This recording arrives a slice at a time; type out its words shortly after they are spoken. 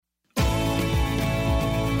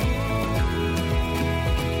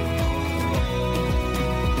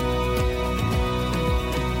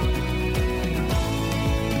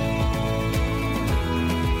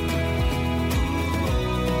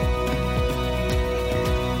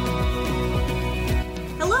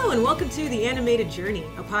and welcome to The Animated Journey,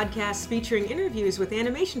 a podcast featuring interviews with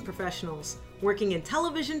animation professionals working in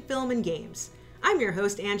television, film, and games. I'm your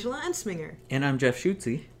host, Angela Ensminger. And I'm Jeff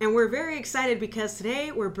Schutze. And we're very excited because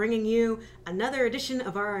today we're bringing you another edition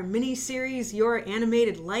of our mini-series, Your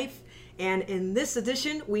Animated Life. And in this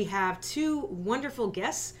edition, we have two wonderful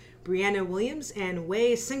guests, Brianna Williams and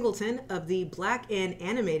Wei Singleton of the Black and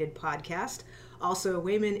Animated podcast. Also,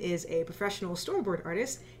 Wayman is a professional storyboard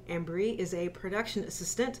artist, and Brie is a production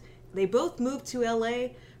assistant. They both moved to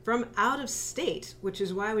LA from out of state, which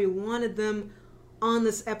is why we wanted them on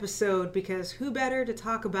this episode, because who better to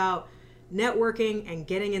talk about networking and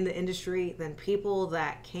getting in the industry than people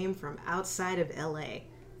that came from outside of LA.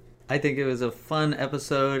 I think it was a fun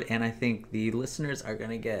episode, and I think the listeners are going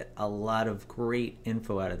to get a lot of great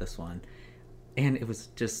info out of this one. And it was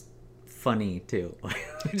just funny too.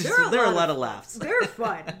 There are a lot of laughs. They're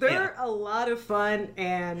fun. They're a lot of fun,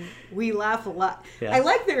 and we laugh a lot. Yeah. I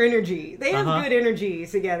like their energy. They have good energy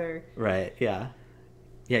together. Right, yeah.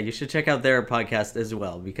 Yeah, you should check out their podcast as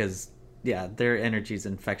well, because, yeah, their energy is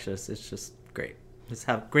infectious. It's just great. It's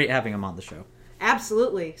great having them on the show.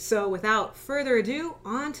 Absolutely. So without further ado,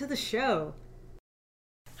 on to the show.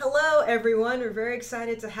 Hello, everyone. We're very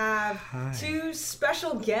excited to have two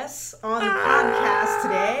special guests on the podcast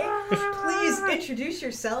today. Please introduce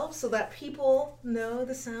yourselves so that people know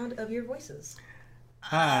the sound of your voices.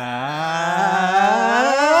 We're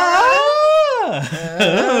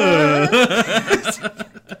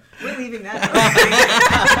leaving that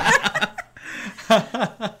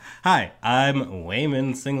out. Hi, I'm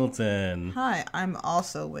Wayman Singleton. Hi, I'm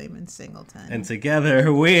also Wayman Singleton. And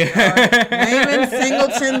together we're Wayman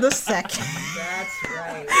Singleton the second. That's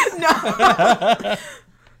right.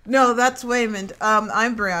 No, that's Wayman.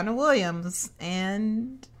 I'm Brianna Williams,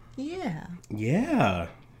 and yeah.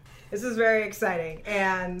 This is very exciting.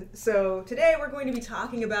 And so today we're going to be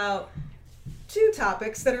talking about two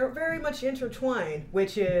topics that are very much intertwined,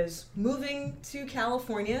 which is moving to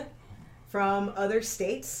California from other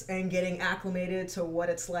states and getting acclimated to what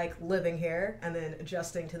it's like living here and then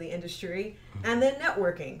adjusting to the industry, and then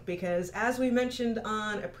networking, because as we mentioned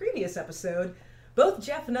on a previous episode, both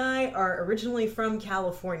Jeff and I are originally from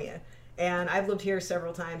California, and I've lived here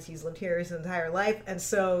several times. He's lived here his entire life, and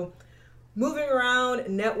so moving around,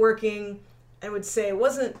 networking, I would say it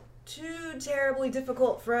wasn't too terribly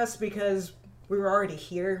difficult for us because we were already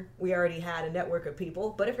here. We already had a network of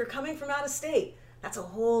people, but if you're coming from out of state, that's a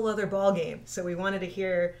whole other ballgame. So we wanted to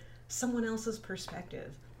hear someone else's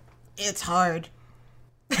perspective. It's hard.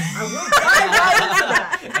 I will dive right into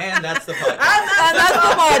that. And that's the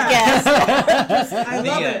podcast. I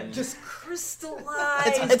love it. Just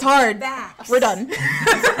crystallize. It's hard. Facts. We're done.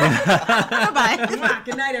 Bye-bye.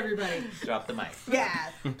 Good night, everybody. Drop the mic.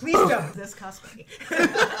 Yeah. Please don't. This cost me.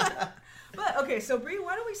 But, okay, so Brie,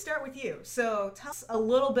 why don't we start with you? So tell us a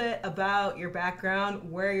little bit about your background,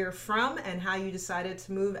 where you're from, and how you decided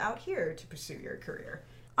to move out here to pursue your career.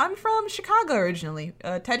 I'm from Chicago originally.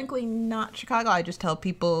 Technically not Chicago. I just tell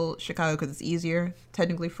people Chicago because it's easier.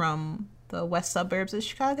 Technically from the west suburbs of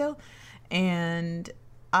Chicago. And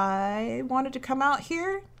I wanted to come out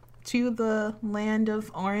here to the land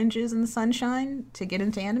of oranges and sunshine to get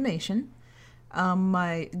into animation.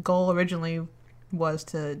 My goal originally was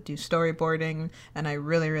to do storyboarding, and I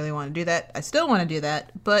really, really want to do that. I still want to do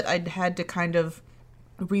that, but I had to kind of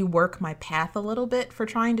rework my path a little bit for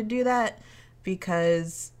trying to do that,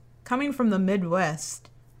 because coming from the Midwest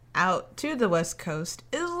out to the West Coast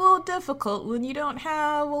is a little difficult when you don't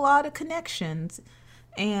have a lot of connections.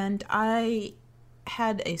 And I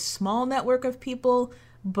had a small network of people,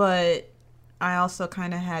 but I also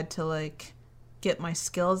kind of had to get my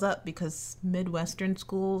skills up, because Midwestern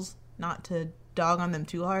schools, not to dog on them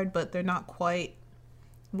too hard, but they're not quite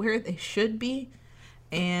where they should be.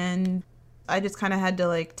 And I just kind of had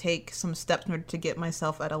to take some steps in order to get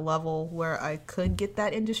myself at a level where I could get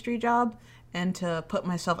that industry job, and to put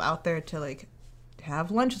myself out there to have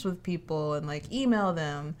lunches with people and email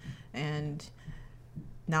them, and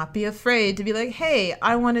not be afraid to be hey,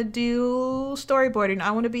 I want to do storyboarding.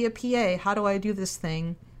 I want to be a PA. How do I do this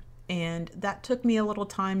thing? And that took me a little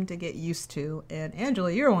time to get used to. And Angela,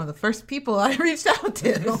 you're one of the first people I reached out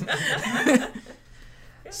to.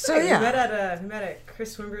 So yeah, we met at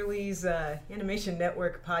Chris Wimberly's Animation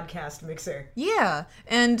Network podcast mixer. Yeah,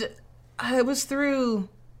 and it was through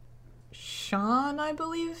Sean, I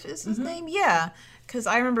believe is his name. Yeah, because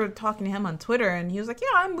I remember talking to him on Twitter, and he was like,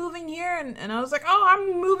 "Yeah, I'm moving here," and I was like, "Oh,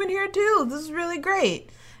 I'm moving here too. This is really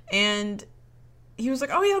great." And he was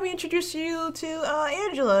like, "Oh yeah, let me introduce you to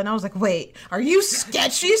Angela," and I was like, "Wait, are you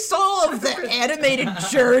Sketchy Soul of the Animated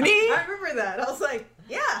Journey?" I remember that. I was like,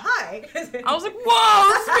 Yeah, hi. I was like, whoa,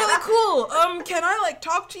 this is really cool. Can I like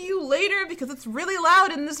talk to you later because it's really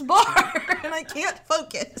loud in this bar and I can't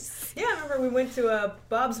focus. Yeah, I remember we went to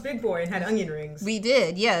Bob's Big Boy and had onion rings. We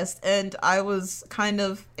did, yes, and I was kind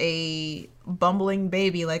of a bumbling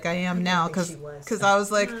baby like I am now because I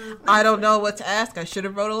was like, I don't know what to ask. I should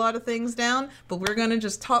have wrote a lot of things down, but we're gonna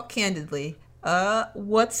just talk candidly.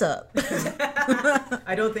 What's up?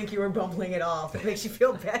 I don't think you were bumbling at all. If it makes you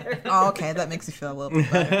feel better. Oh, okay, that makes me feel a little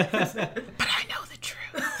bit better. But I know the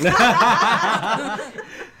truth.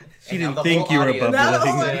 She didn't think you were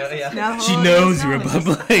bumbling. She She knows you were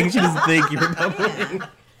bumbling. She doesn't think you were bumbling.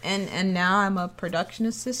 And now I'm a production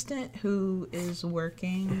assistant who is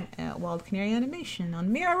working at Wild Canary Animation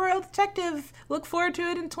on Mirror Royal Detective. Look forward to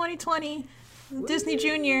it in 2020. Disney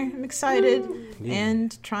Junior. I'm excited. Yeah.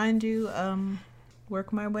 And trying to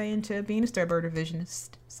work my way into being a storyboard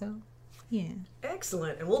revisionist. So, yeah.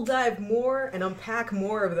 Excellent. And we'll dive more and unpack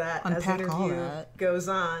more of that as the interview goes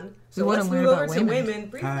on. So let's move over to Wayman.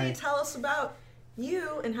 Briefly tell us about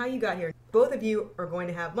you and how you got here. Both of you are going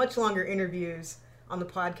to have much longer interviews on the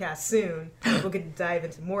podcast soon. We'll get to dive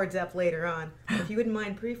into more depth later on. If you wouldn't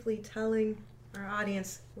mind briefly telling our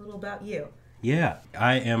audience a little about you. Yeah,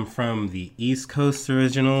 I am from the East Coast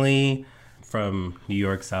originally, from New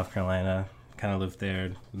York, South Carolina. Kind of lived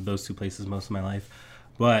there, those two places most of my life.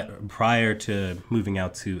 But prior to moving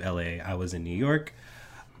out to LA, I was in New York,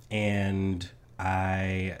 and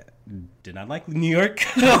I did not like New York.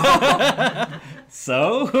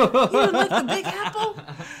 So You didn't like the Big Apple?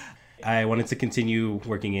 I wanted to continue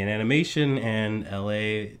working in animation, and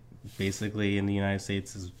LA, basically in the United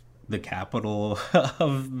States, is the capital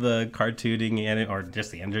of the cartooning or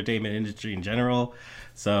just the entertainment industry in general.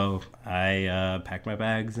 So I packed my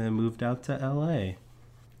bags and moved out to LA.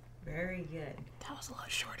 Very good. That was a lot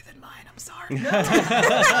shorter than mine. I'm sorry. No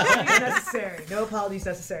apologies necessary. No apologies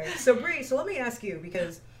necessary. So Bree, let me ask you,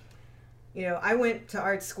 because I went to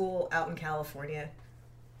art school out in California.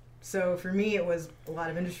 So for me, it was a lot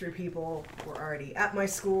of industry people were already at my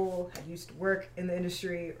school, had used to work in the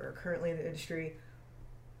industry or currently in the industry.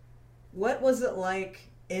 What was it like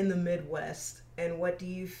in the Midwest, and what do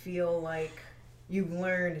you feel like you've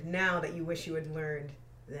learned now that you wish you had learned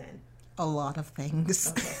then? A lot of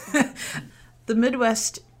things. Okay. The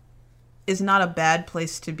Midwest is not a bad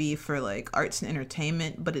place to be for like arts and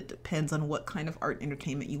entertainment, but it depends on what kind of art and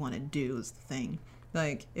entertainment you want to do is the thing.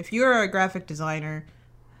 Like, if you're a graphic designer,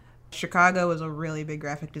 Chicago is a really big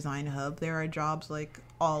graphic design hub. There are jobs like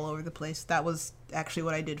all over the place. That was actually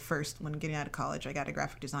what I did first when getting out of college. I got a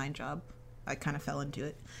graphic design job. I kind of fell into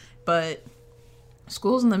it. But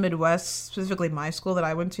schools in the Midwest, specifically my school that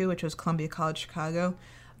I went to, which was Columbia College Chicago,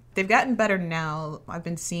 they've gotten better now. I've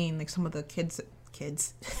been seeing like some of the kids,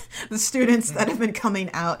 the students that have been coming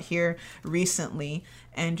out here recently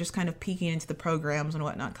and just kind of peeking into the programs and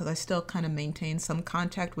whatnot, because I still kind of maintain some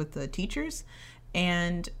contact with the teachers.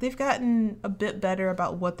 And they've gotten a bit better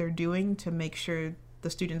about what they're doing to make sure the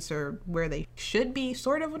students are where they should be,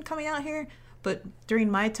 sort of, when coming out here. But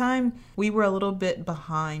during my time, we were a little bit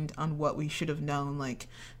behind on what we should have known. Like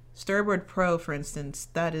Storyboard Pro, for instance,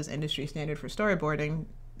 that is industry standard for storyboarding.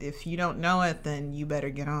 If you don't know it, then you better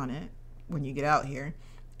get on it when you get out here.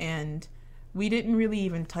 And we didn't really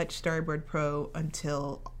even touch Storyboard Pro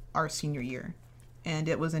until our senior year. And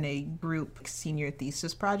it was in a group senior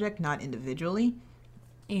thesis project, not individually.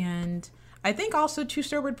 And I think also too,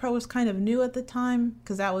 Storyboard Pro was kind of new at the time,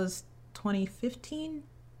 because that was 2015.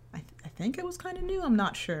 I think it was kind of new. I'm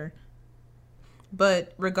not sure.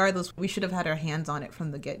 But regardless, we should have had our hands on it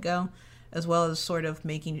from the get-go, as well as sort of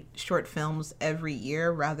making short films every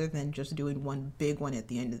year rather than just doing one big one at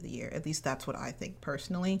the end of the year. At least that's what I think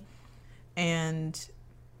personally. And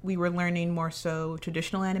we were learning more so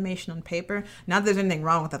traditional animation on paper. Not that there's anything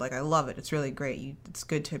wrong with that. Like, I love it. It's really great. It's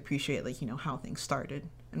good to appreciate, like, how things started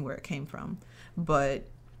and where it came from. But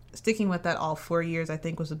sticking with that all 4 years, I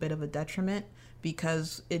think, was a bit of a detriment,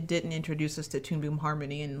 because it didn't introduce us to Toon Boom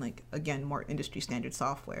Harmony and, like, again, more industry standard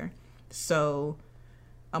software. So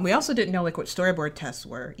we also didn't know, like, what storyboard tests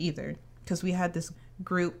were either, because we had this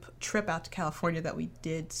group trip out to California that we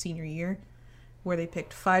did senior year, where they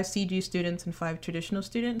picked 5 CG students and 5 traditional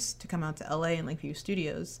students to come out to LA and Lakeview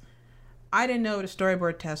Studios. I didn't know what a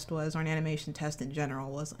storyboard test was, or an animation test in general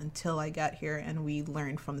was, until I got here and we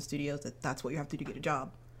learned from the studios that that's what you have to do to get a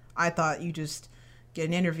job. I thought you just get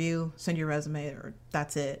an interview, send your resume, or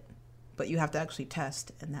that's it. But you have to actually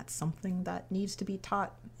test, and that's something that needs to be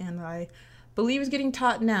taught, and I believe is getting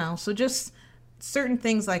taught now. So just certain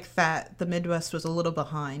things like that, the Midwest was a little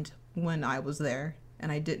behind when I was there,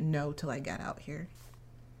 and I didn't know till I got out here.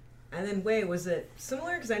 And then, was it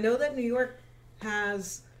similar? Because I know that New York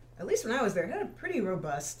has, at least when I was there, had a pretty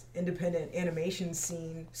robust independent animation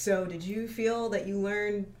scene. So did you feel that you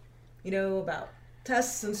learned, about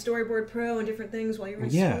tests and Storyboard Pro and different things while you were in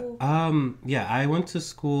school? I went to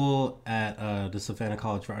school at the Savannah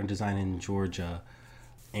College for Art and Design in Georgia,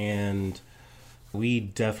 and we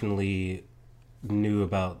definitely knew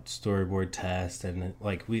about storyboard tests, and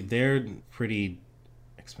they're pretty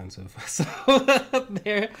expensive. So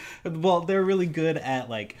they're really good at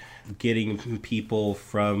getting people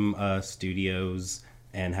from studios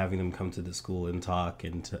and having them come to the school and talk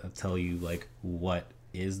and to tell you what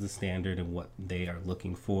is the standard and what they are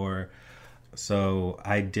looking for. So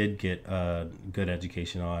I did get a good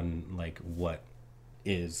education on what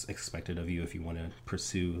is expected of you if you want to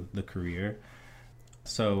pursue the career.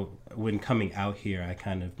 So when coming out here, I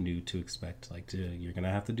kind of knew to expect you're gonna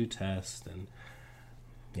have to do tests, and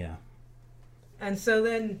yeah. And so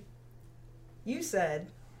then you said,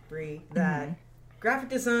 Bree, that graphic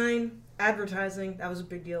design, advertising, that was a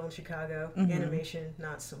big deal in Chicago. Animation,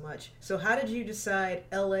 not so much. So how did you decide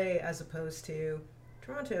LA as opposed to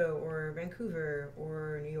Toronto or Vancouver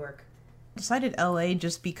or New York? Decided LA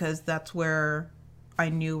just because that's where I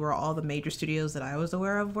knew where all the major studios that I was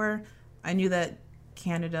aware of were. I knew that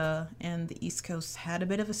Canada and the East Coast had a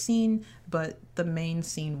bit of a scene, but the main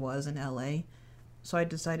scene was in LA. So I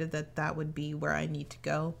decided that that would be where I need to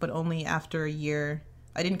go, but only after a year.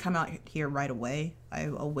 I didn't come out here right away. I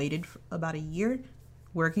waited for about a year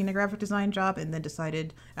working a graphic design job, and then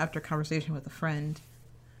decided after a conversation with a friend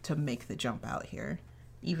to make the jump out here.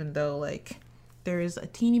 Even though there is a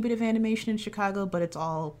teeny bit of animation in Chicago, but it's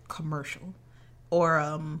all commercial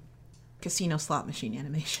or casino slot machine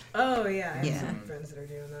animation. Oh yeah, I have some friends that are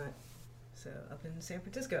doing that. So up in San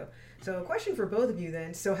Francisco. So a question for both of you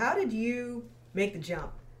then. So how did you make the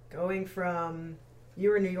jump going from, you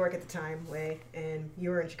were in New York at the time, Wei, and you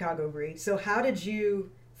were in Chicago, Bree. So how did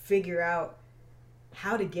you figure out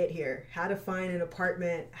how to get here, how to find an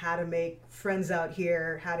apartment, how to make friends out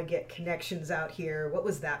here, how to get connections out here? What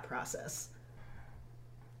was that process?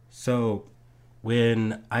 So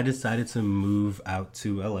when I decided to move out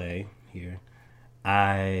to LA here,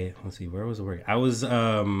 where was I working? I was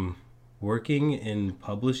working in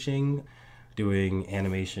publishing, doing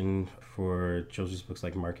animation for children's books,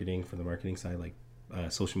 marketing, for the marketing side,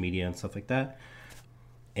 social media and stuff like that.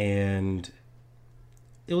 And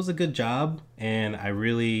it was a good job, and I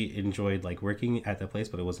really enjoyed working at that place,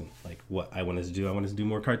 but it wasn't what I wanted to do. I wanted to do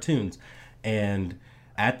more cartoons. And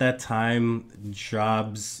at that time,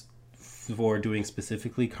 jobs for doing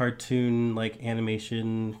specifically cartoon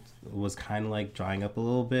animation was kind of drying up a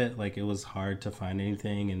little bit. It was hard to find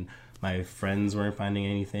anything, and my friends weren't finding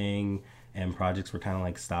anything, and projects were kind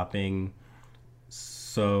of stopping.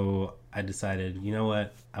 So I decided, you know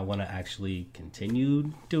what, I want to actually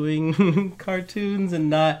continue doing cartoons and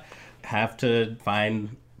not have to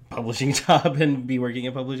find a publishing job and be working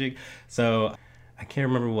in publishing. So I can't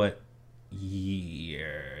remember what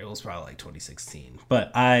year. It was probably 2016.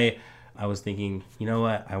 But I was thinking, you know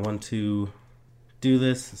what, I want to do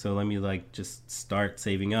this. So let me just start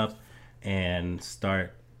saving up and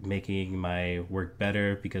start making my work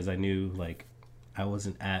better, because I knew I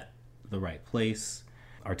wasn't at the right place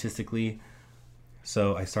artistically.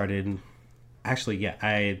 So I started,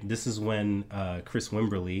 this is when Chris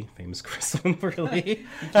Wimberly, famous Chris Wimberly,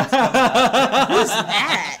 Who's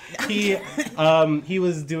that? he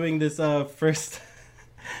was doing this first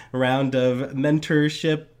round of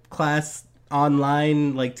mentorship class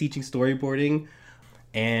online, teaching storyboarding,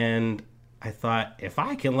 and I thought, if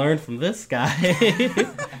I can learn from this guy,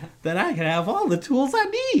 then I can have all the tools I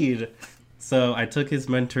need. So I took his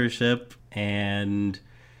mentorship and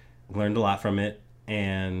learned a lot from it,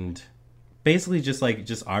 and basically just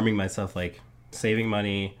arming myself, saving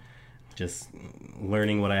money, just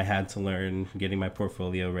learning what I had to learn, getting my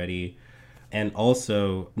portfolio ready, and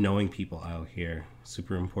also knowing people out here,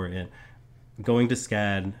 super important. Going to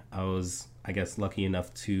SCAD, I was, lucky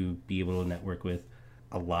enough to be able to network with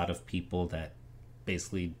a lot of people that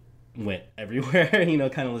basically went everywhere,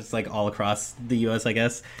 kind of just all across the US, I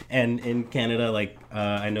guess. And in Canada,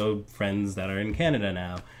 I know friends that are in Canada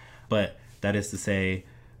now, but that is to say,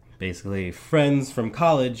 basically friends from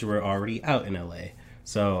college were already out in LA.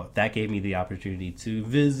 So that gave me the opportunity to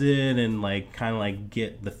visit and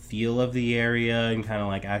get the feel of the area and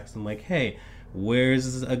ask them hey,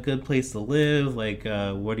 where's a good place to live?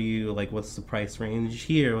 What do you what's the price range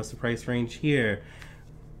here? What's the price range here?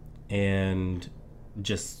 And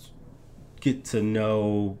just get to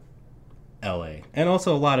know LA. And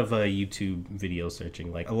also a lot of YouTube video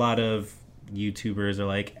searching, a lot of YouTubers are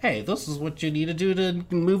like, hey, this is what you need to do to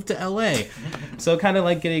move to LA. So kind of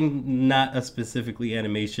like getting not a specifically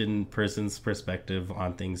animation person's perspective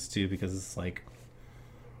on things too, because it's like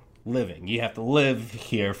living. You have to live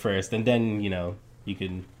here first, and then, you know, you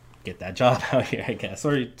can get that job out here, I guess.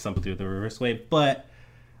 Or some do it the reverse way, but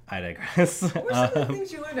I digress. What were some of the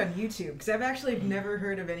things you learned on YouTube? Because I've actually never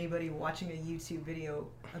heard of anybody watching a YouTube video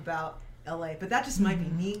about LA, but that just might be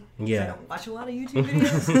me. Yeah. I don't watch a lot of YouTube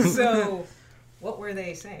videos. So what were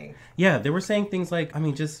they saying? Yeah, they were saying things like, I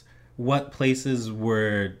mean, just what places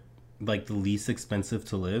were like the least expensive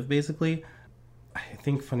to live, basically. I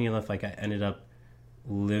think, funny enough, like I ended up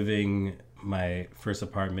living my first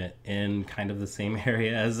apartment in kind of the same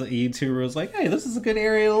area as a YouTuber was like, hey, this is a good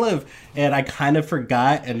area to live. And I kind of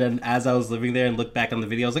forgot. And then as I was living there and looked back on the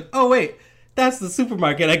video, I was like, oh, wait, that's the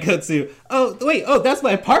supermarket I go to. Oh, wait, that's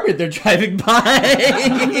my apartment they're driving by.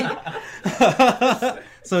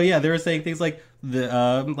 So yeah, they were saying things like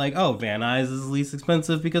oh, Van Nuys is least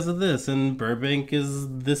expensive because of this, and Burbank is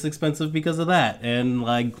this expensive because of that, and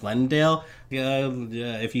like Glendale,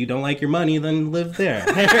 if you don't like your money, then live there.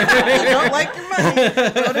 You don't like your money,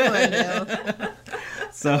 go to Glendale.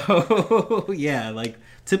 So yeah, like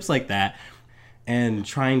tips like that, and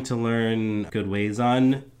trying to learn good ways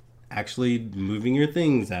on actually moving your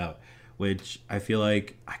things out, which I feel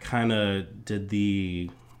like I kind of did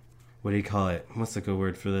the. What do you call it? What's the good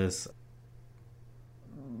word for this?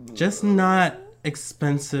 Just not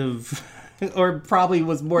expensive, or probably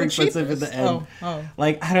was more expensive in the end. Oh.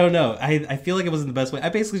 Like, I don't know. I feel like it wasn't the best way. I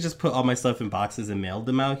basically just put all my stuff in boxes and mailed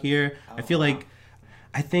them out here. I think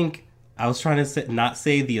I was trying to not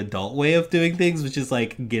say the adult way of doing things, which is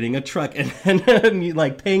like getting a truck and then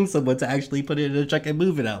like paying someone to actually put it in a truck and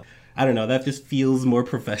move it out. I don't know, that just feels more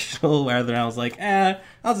professional, rather than I was like, I'll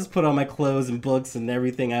just put all my clothes and books and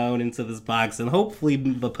everything I own into this box, and hopefully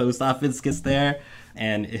the post office gets there.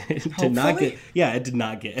 And it did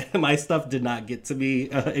not get, my stuff did not get to me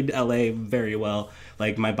in LA very well.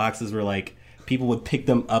 Like, my boxes were like, people would pick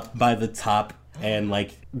them up by the top, and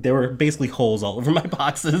like, there were basically holes all over my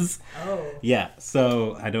boxes. Oh. Yeah,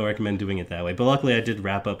 so I don't recommend doing it that way. But luckily I did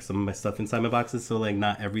wrap up some of my stuff inside my boxes, so like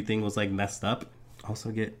not everything was like messed up.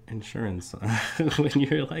 Also get insurance when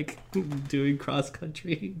you're like doing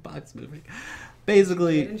cross-country box moving.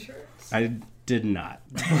 Basically, insurance? I did not.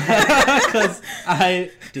 Because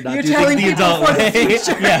I did not You're do things telling the people adult for the way.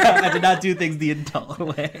 future. Yeah, I did not do things the adult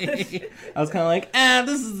way. I was kind of like,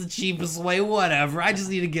 this is the cheapest way, whatever. I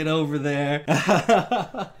just need to get over there.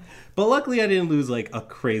 But luckily I didn't lose like a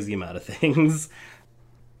crazy amount of things.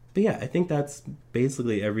 But yeah, I think that's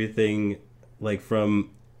basically everything, like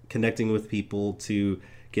from connecting with people to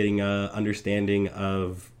getting a understanding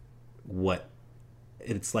of what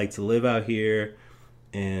it's like to live out here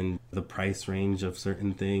and the price range of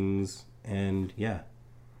certain things. And yeah.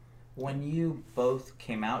 When you both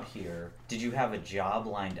came out here, did you have a job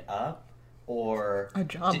lined up, or A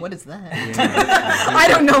job? What is that? I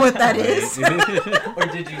don't know what that is. or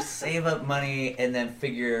did you save up money and then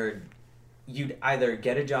figure you'd either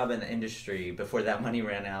get a job in the industry before that money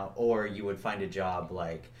ran out, or you would find a job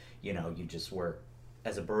like, you know, you just work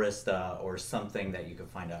as a barista or something that you could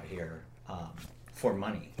find out here for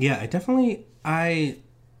money? Yeah,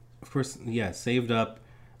 saved up.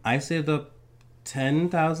 I saved up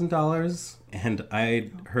 $10,000, and I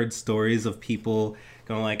heard stories of people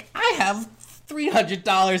going like, I have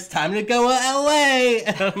 $300, time to go to LA,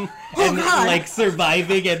 and like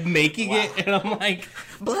surviving and making it, and I'm like,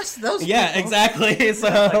 Bless those yeah, people. exactly. So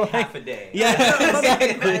Like half a day. yeah,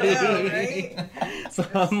 exactly. I know, right? So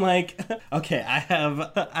I'm like, okay, I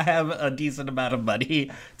have a decent amount of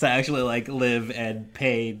money to actually like live and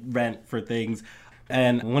pay rent for things.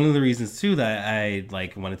 And one of the reasons too that I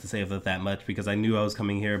like wanted to save up that much, because I knew I was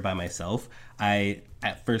coming here by myself. I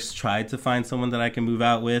at first tried to find someone that I can move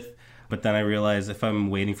out with, but then I realized if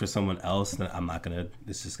I'm waiting for someone else, then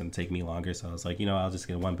it's just gonna take me longer. So I was like, I'll just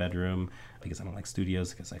get a 1-bedroom, because I don't like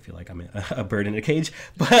studios, because I feel like I'm a bird in a cage.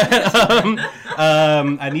 But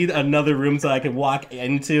I need another room so I can walk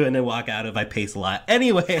into and then walk out if I pace a lot.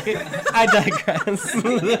 Anyway, I digress.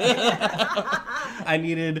 I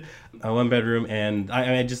needed a 1-bedroom, and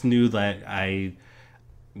I just knew that I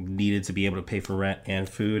needed to be able to pay for rent and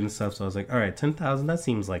food and stuff. So I was like, all right, $10,000, that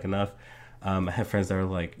seems like enough. I have friends that were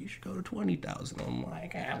like, you should go to $20,000. I'm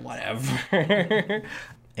like, whatever.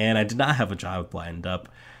 And I did not have a job lined up.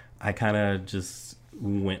 I kind of just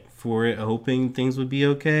went for it, hoping things would be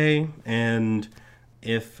okay. And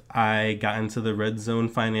if I got into the red zone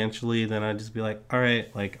financially, then I'd just be like, all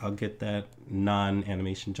right, like I'll get that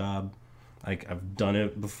non-animation job. Like I've done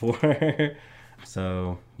it before.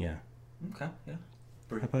 So yeah. Okay, yeah.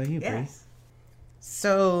 How about you, Bree? Yes.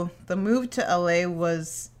 So the move to LA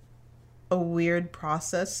was a weird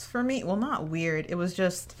process for me. Well, not weird. It was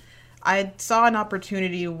just, I saw an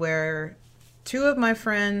opportunity where two of my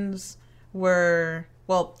friends were,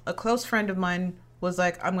 well, a close friend of mine was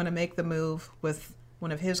like, I'm going to make the move with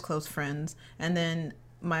one of his close friends. And then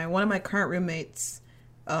one of my current roommates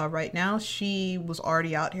right now, she was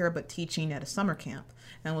already out here but teaching at a summer camp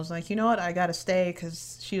and was like, you know what, I got to stay,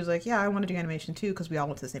 because she was like, yeah, I want to do animation too, because we all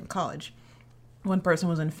went to the same college. One person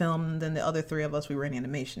was in film, and then the other three of us, we were in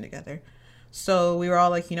animation together. So we were all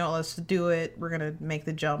like, you know, let's do it. We're going to make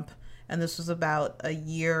the jump. And this was about a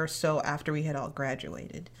year or so after we had all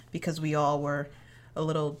graduated, because we all were a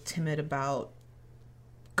little timid about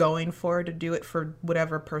going for it, to do it for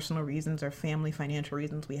whatever personal reasons or family financial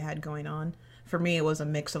reasons we had going on. For me, it was a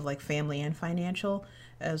mix of like family and financial,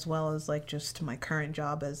 as well as like just my current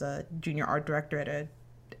job as a junior art director at a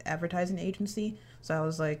advertising agency. So I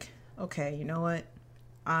was like, okay, you know what?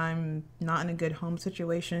 I'm not in a good home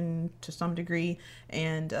situation to some degree,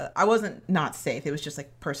 and I wasn't not safe. It was just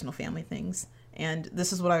like personal family things, and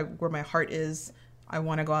this is where my heart is. I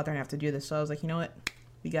want to go out there and have to do this. So I was like, you know what?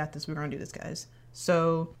 We got this. We're going to do this, guys.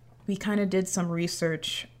 So we kind of did some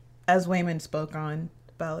research, as Wayman spoke on,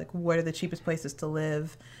 about like what are the cheapest places to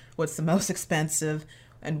live, what's the most expensive,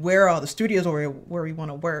 and where are all the studios where we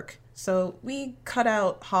want to work. So we cut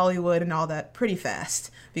out Hollywood and all that pretty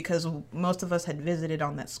fast, because most of us had visited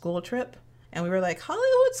on that school trip. And we were like,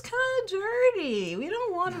 Hollywood's kind of dirty. We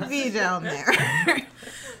don't want to be down there.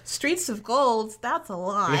 Streets of Gold, that's a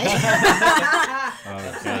lie.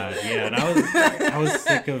 Oh, God. Yeah, and I was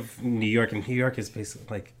sick of New York. And New York is basically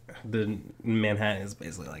like, Manhattan is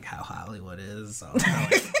basically like how Hollywood is. So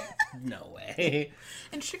I'm like, no way.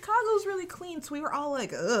 And Chicago's really clean, so we were all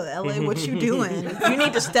like, ugh, LA, what you doing? You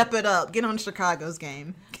need to step it up. Get on Chicago's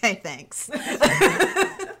game. Okay, thanks.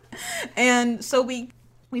 And so we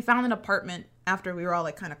found an apartment after we were all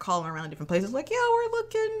like kind of calling around different places, like, yeah,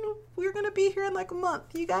 we're going to be here in like a month.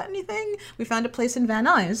 You got anything? We found a place in Van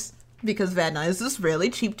Nuys, because Van Nuys is really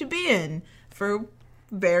cheap to be in for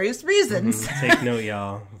various reasons. Take note,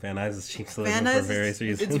 y'all. Van Nuys is cheap to live in for various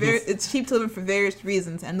reasons. It's cheap to live in for various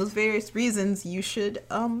reasons, and those various reasons you should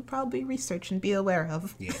probably research and be aware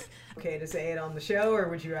of. Yeah. Okay to say it on the show, or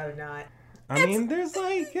would you rather not? I mean, there's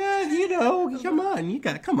like, come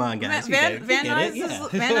on, guys. Van Nuys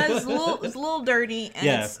is a little dirty,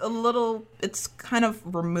 and it's kind of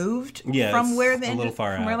removed from where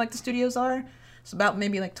like the studios are. It's about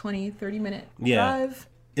maybe like 20-30 minute drive.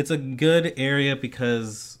 It's a good area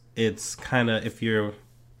because it's kind of, if you're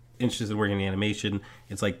interested in working in animation,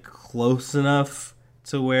 it's like close enough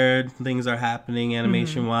to where things are happening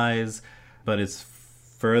animation wise, but it's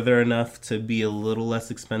further enough to be a little less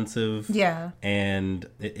expensive. Yeah. And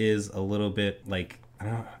it is a little bit like, I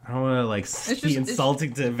don't want to like be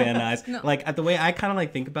insulting to Van Nuys. No. Like the way I kind of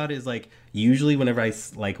like think about it is like, usually whenever I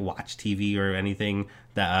like watch TV or anything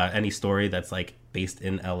that any story that's like based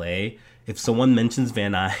in LA, if someone mentions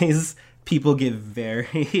Van Nuys, people get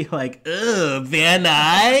very like, ugh, Van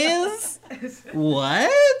Nuys?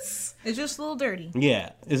 What? It's just a little dirty.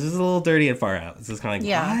 Yeah, it's just a little dirty and far out. It's just kind of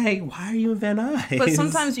like, why are you in Van Nuys? But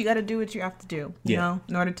sometimes you got to do what you have to do, you know,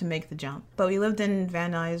 in order to make the jump. But we lived in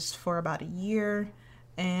Van Nuys for about a year,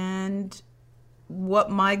 and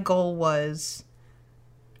what my goal was,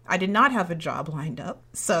 I did not have a job lined up,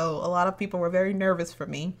 so a lot of people were very nervous for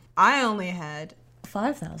me. I only had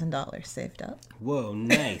 $5,000 saved up. Whoa,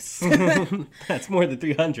 nice. That's more than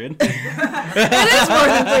 300. It is more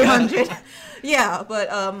than 300. Yeah,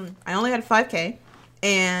 but I only had $5K,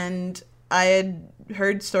 and I had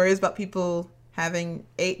heard stories about people having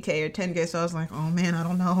 $8K or $10K, so I was like, oh man, I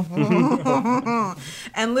don't know.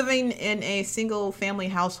 And living in a single family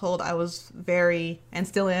household, I was very, and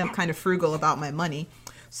still am, kind of frugal about my money.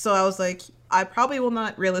 So I was like, I probably will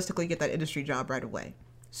not realistically get that industry job right away.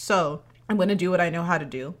 So I'm going to do what I know how to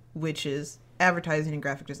do, which is advertising and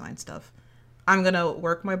graphic design stuff. I'm going to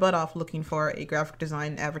work my butt off looking for a graphic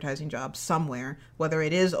design advertising job somewhere, whether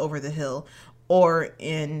it is over the hill or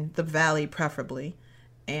in the valley preferably.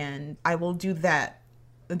 And I will do that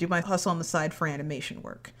and do my hustle on the side for animation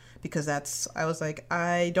work, because I was like,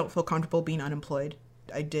 I don't feel comfortable being unemployed.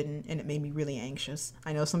 I didn't, and it made me really anxious.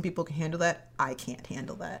 I know some people can handle that. I can't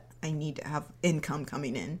handle that. I need to have income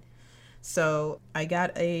coming in. So I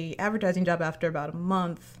got a advertising job after about a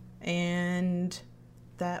month, and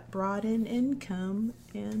that brought in income,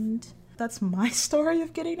 and that's my story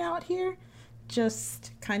of getting out here.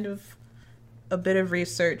 Just kind of a bit of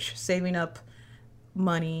research, saving up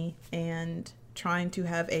money, and trying to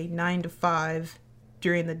have a 9 to 5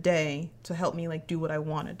 during the day to help me like do what I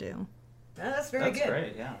want to do. That's very good.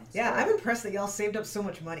 Great, yeah. Yeah, I'm impressed that y'all saved up so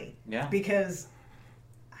much money. Yeah. Because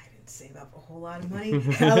I didn't save up a whole lot of money.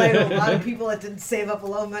 I know a lot of people that didn't save up a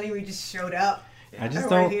lot of money. We just showed up. I just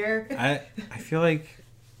We're don't. here. I feel like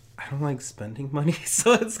I don't like spending money,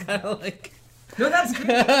 so it's kind of like. No, that's good.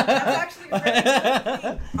 That's actually very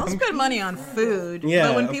good. I'll spend money on food. Yeah,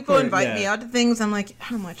 But when of people course, invite yeah. me out to things, I'm like,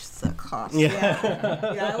 how much does that cost? Yeah.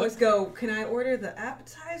 I always go, can I order the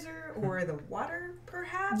appetizer or the water,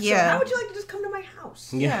 perhaps? Yeah. Or how would you like to just come to my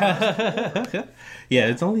house? Yeah. Yeah,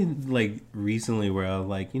 it's only like recently where I'm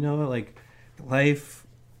like, you know what, like life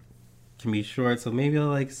can be short, so maybe I'll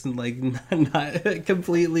not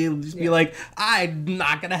completely just be like, I'm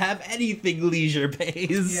not gonna have anything leisure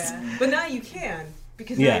based. Yeah. But now you can,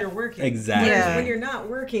 because now you're working. Exactly. Whereas Yeah. when you're not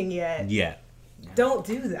working yet, Yeah. don't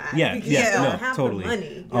do that. Yeah, because yeah, you don't no, have totally. the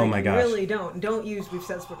money. Oh my gosh. You really don't. Don't use, we've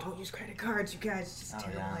said this before, don't use credit cards, you guys. It's just a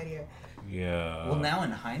terrible yeah. idea. Yeah. Well, now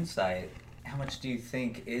in hindsight, how much do you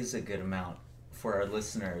think is a good amount for our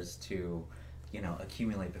listeners to,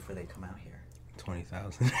 accumulate before they come out here?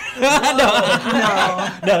 20,000. No.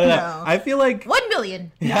 No. I feel like 1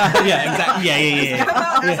 million. yeah, exactly. Yeah. Come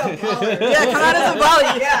out as a baller. Yeah, come out as a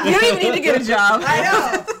baller. Yeah. You don't even need to get a job. I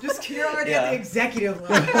know. Just you're already at the executive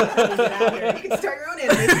level. You get out here. You can start your own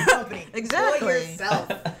animation company. Exactly. Do it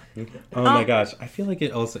yourself. Oh my gosh, I feel like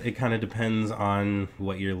it kind of depends on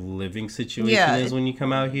what your living situation Yeah, is when you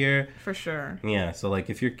come out here. For sure. Yeah, so like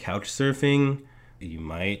if you're couch surfing, you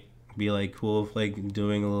might be like cool with like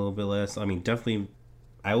doing a little bit less. I mean, definitely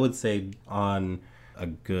I would say on a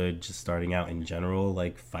good, just starting out in general,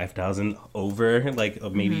 like 5,000 over, like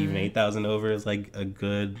maybe even 8,000 over is like a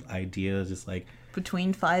good idea. Just like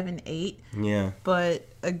Between 5 and 8. yeah. But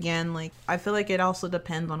again, like, I feel like it also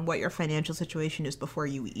depends on what your financial situation is before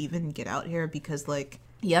you even get out here. Because, like,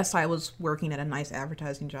 yes, I was working at a nice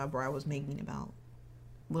advertising job where I was making about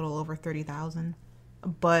a little over 30,000.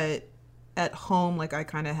 But at home, like, I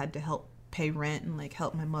kind of had to help pay rent and, like,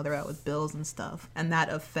 help my mother out with bills and stuff. And that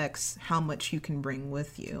affects how much you can bring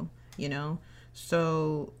with you, you know?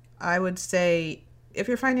 So I would say if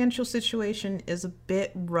your financial situation is a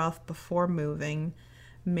bit rough before moving,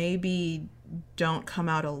 maybe don't come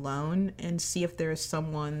out alone and see if there is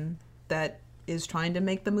someone that is trying to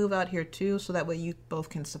make the move out here too, so that way you both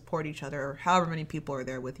can support each other, or however many people are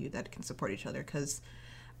there with you that can support each other. Because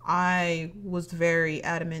I was very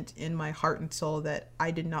adamant in my heart and soul that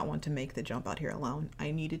I did not want to make the jump out here alone.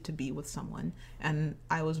 I needed to be with someone, and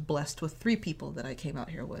I was blessed with 3 people that I came out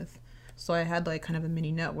here with. So I had like kind of a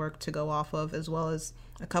mini network to go off of, as well as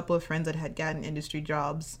a couple of friends that had gotten industry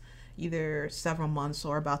jobs either several months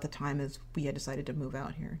or about the time as we had decided to move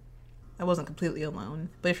out here. I wasn't completely alone.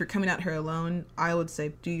 But if you're coming out here alone, I would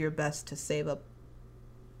say do your best to save up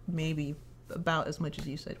maybe about as much as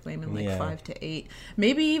you said, Flamin', like 5 to 8,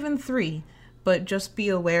 maybe even 3. But just be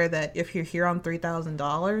aware that if you're here on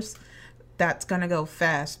 $3,000, that's gonna go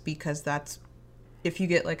fast, because that's, if you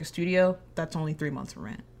get like a studio, that's only 3 months of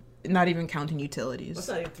rent, not even counting utilities. Well, it's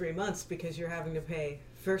not even 3 months because you're having to pay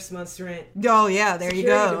first month's rent. Oh yeah, there you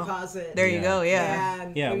security go. Deposit. There you go. Yeah.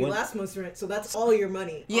 And Yeah, maybe what- last month's rent. So that's all your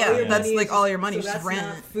money. Yeah, All your that's money like is all your money, So is just that's rent.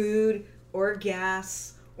 not food or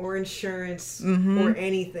gas or insurance Mm-hmm. or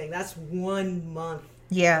anything. That's 1 month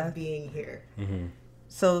Yeah. of being here.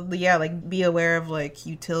 So yeah, like be aware of like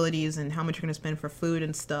utilities and how much you're gonna spend for food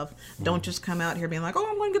and stuff. Don't just come out here being like, oh,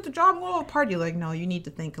 I'm gonna get the job, I'm gonna party. Like, no, you need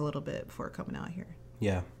to think a little bit before coming out here.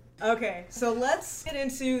 Yeah. Okay, so let's get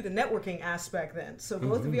into the networking aspect then. So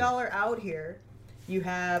both of y'all are out here. You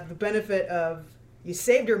have the benefit of you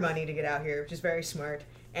saved your money to get out here, which is very smart.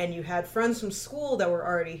 And you had friends from school that were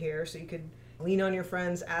already here, so you could lean on your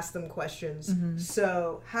friends, ask them questions.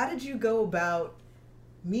 So how did you go about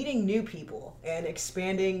meeting new people and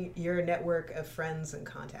expanding your network of friends and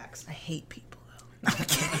contacts? I hate people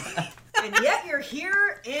though. And yet you're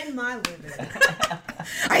here in my living room.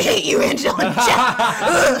 I hate you, Angela.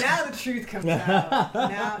 Now the truth comes out.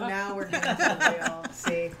 Now we're going to real.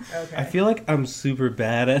 See? Okay. I feel like I'm super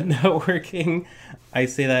bad at networking. I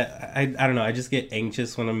say that, I don't know, I just get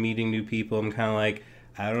anxious when I'm meeting new people. I'm kind of like,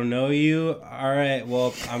 I don't know you. All right,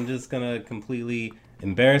 well, I'm just going to completely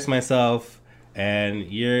embarrass myself, and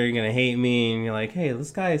you're going to hate me, and you're like, hey,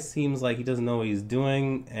 this guy seems like he doesn't know what he's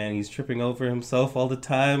doing, and he's tripping over himself all the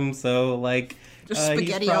time, so, like, Just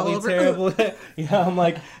spaghetti he's probably all over. terrible. Yeah, I'm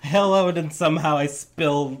like, hello, and then somehow I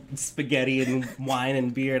spill spaghetti and wine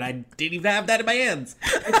and beer, and I didn't even have that in my hands.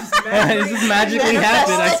 It just magically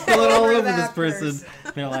happened. I spill it all over this person.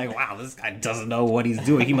 And they're like, wow, this guy doesn't know what he's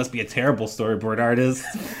doing. He must be a terrible storyboard artist.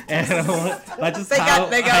 And that's just how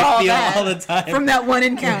they got I all feel that all the time. from that one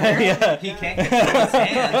encounter. Yeah. He can't control his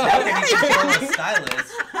hands. How can he control his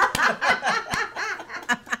stylist?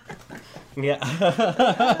 Yeah.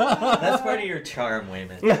 That's part of your charm,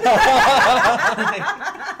 Wayman.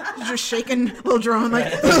 Just shaking, a little drawing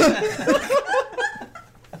like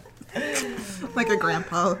like a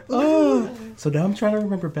grandpa. Oh. So now I'm trying to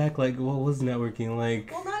remember back, like, what was networking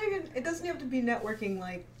like? Well, not even. It doesn't have to be networking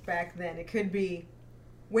like back then. It could be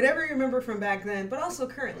whatever you remember from back then, but also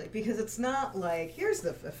currently, because it's not like, here's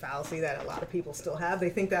the fallacy that a lot of people still have. They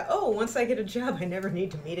think that, oh, once I get a job, I never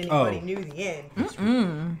need to meet anybody new. The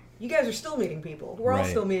end. You guys are still meeting people. We're all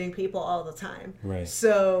still meeting people all the time. Right.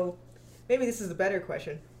 So maybe this is a better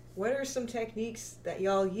question. What are some techniques that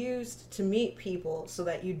y'all used to meet people so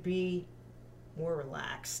that you'd be more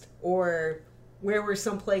relaxed? Or where were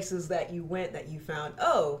some places that you went that you found,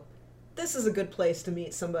 oh, this is a good place to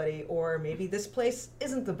meet somebody, or maybe this place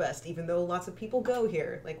isn't the best, even though lots of people go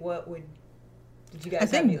here. Like, did you guys I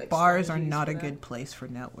think have any, like, bars are strategies not for a that? good place for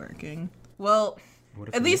networking. Well, What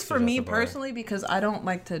if at the least for mixer's me at the bar? personally, because I don't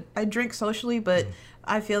like to, I drink socially, but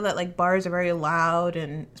I feel that like bars are very loud,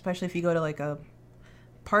 and especially if you go to like a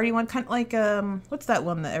party one, kind of like, what's that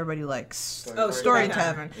one that everybody likes? Story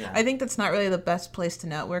Tavern. Yeah. I think that's not really the best place to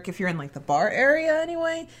network if you're in like the bar area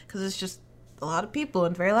anyway, because it's just a lot of people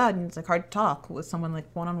and very loud, and it's like hard to talk with someone like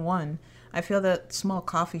one-on-one. I feel that small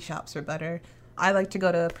coffee shops are better. I like to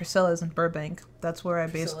go to Priscilla's in Burbank. That's where I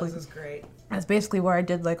basically, Priscilla's is great. that's basically where I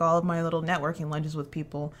did like all of my little networking lunches with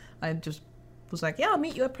people. I just was like, yeah, I'll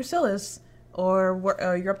meet you at Priscilla's,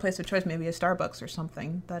 or your place of choice, maybe a Starbucks or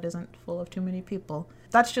something that isn't full of too many people.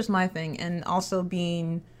 That's just my thing. And also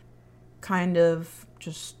being kind of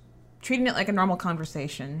just treating it like a normal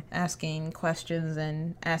conversation, asking questions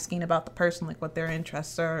and asking about the person, like what their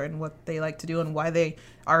interests are and what they like to do and why they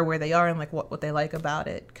are where they are and like what they like about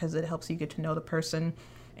it, because it helps you get to know the person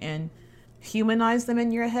and humanize them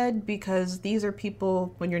in your head, because these are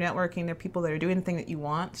people, when you're networking, they're people that are doing the thing that you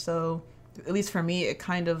want. So at least for me, it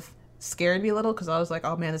kind of scared me a little, because I was like,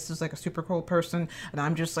 oh man, this is like a super cool person and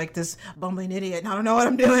I'm just like this bumbling idiot and I don't know what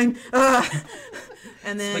I'm doing.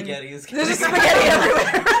 And then Spaghetti is there's just spaghetti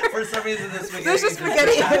everywhere. For some reason, the spaghetti. There's just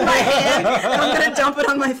spaghetti in my hand and I'm gonna dump it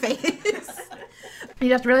on my face.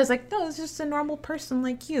 You have to realize, like, no, it's just a normal person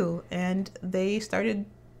like you. And they started,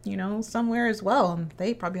 somewhere as well. And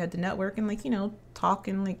they probably had to network and, like, talk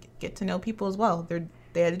and, like, get to know people as well.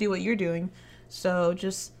 They had to do what you're doing. So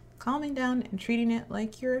just calming down and treating it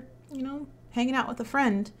like you're, hanging out with a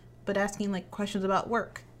friend, but asking, like, questions about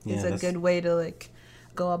work is a good way to, like,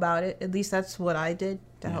 go about it. At least that's what I did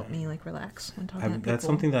to help me, like, relax when talking to people. That's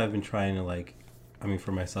something that I've been trying to, like,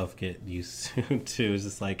 for myself, get used to, too. Is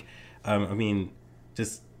just, like,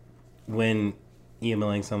 just when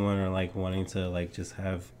emailing someone or like wanting to like just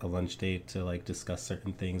have a lunch date to like discuss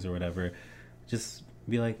certain things or whatever, just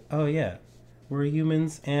be like, oh yeah, we're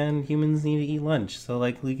humans and humans need to eat lunch, so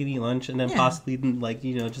like we can eat lunch and then possibly like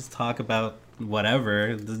just talk about whatever.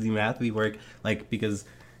 It doesn't even have to be work, like, because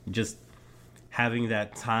just having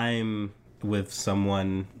that time with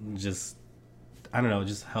someone just, I don't know,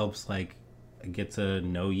 just helps like get to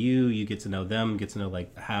know you get to know them, get to know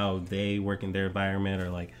like how they work in their environment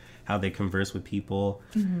or like how they converse with people.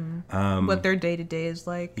 What their day-to-day is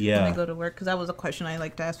like when Yeah. they go to work, because that was a question I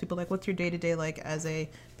like to ask people, like, what's your day-to-day like as a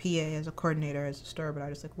PA, as a coordinator, as a store, but I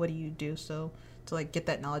just like, what do you do? So to like get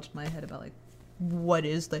that knowledge in my head about like what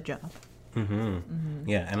is the job.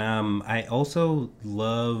 Yeah, and I also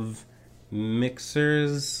love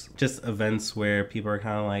mixers, just events where people are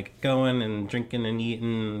kind of like going and drinking and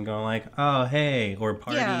eating and going like, oh hey, or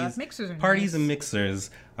parties. Yeah, mixers are parties nice. and mixers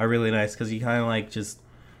are really nice because you kind of like just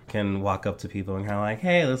can walk up to people and kind of like,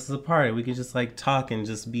 hey, this is a party, we can just like talk and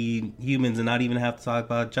just be humans and not even have to talk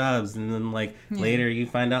about jobs. And then like later you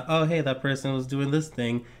find out, oh hey, that person was doing this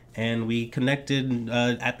thing and we connected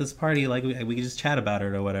at this party, like we could just chat about it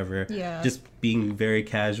or whatever. Yeah. Just being very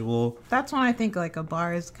casual. That's when I think like a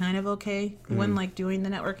bar is kind of okay when like doing the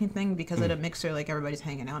networking thing, because at a mixer like everybody's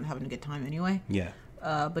hanging out and having a good time anyway. Yeah.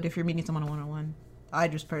 But if you're meeting someone one-on-one, I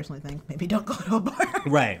just personally think maybe don't go to a bar.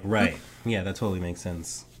 Right. Yeah, that totally makes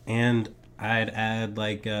sense. And I'd add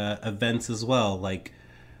like events as well. Like,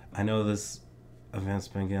 I know this event's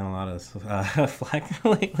been getting a lot of flack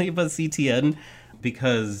lately, but CTN,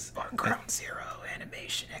 because Ground Zero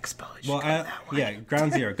Animation Expo. well,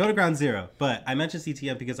 Ground Zero. Go to Ground Zero. But I mentioned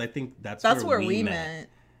CTN because I think that's where we met.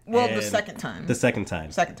 Well, the And second time. The second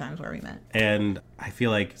time. Second time's where we met. And I feel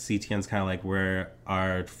like CTN's kind of like where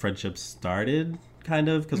our friendship started, kind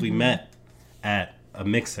of, because we met at a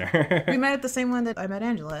mixer. We met at the same one that I met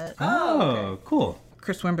Angela at. Oh, cool.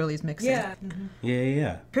 Chris Wimberly's mixer. Yeah.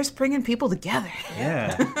 Yeah. Chris bringing people together.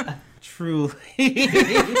 Yeah. Truly.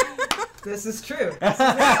 This is true.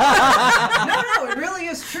 No, it really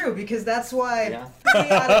is true because that's why 3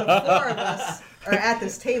 out of the 4 of us are at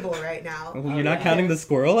this table right now. You're not counting the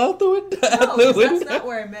squirrel out the window? No, 'cause that's not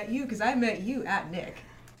where I met you, because I met you at Nick.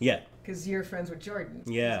 Yeah. Because you're friends with Jordan.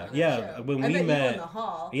 Yeah. When I we met met you in the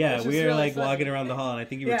hall. Yeah, which we was were really like funny. walking around the hall, and I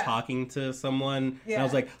think you were talking to someone, and I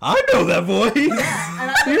was like, I know that voice.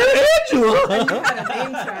 Yeah, and You're Angela. And you had a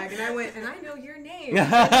name tag, and I went, and I know your name. On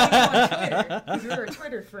Twitter, because we were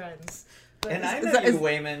Twitter friends. But And I know you,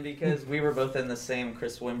 Wayman, because we were both in the same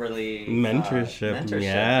Chris Wimberly mentorship.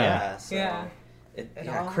 Yeah. So yeah.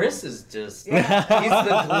 Chris is just, he's the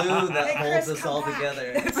glue that holds us all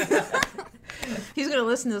together. He's gonna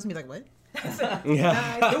listen to this and be like, "What? Who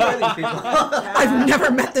are these people? I've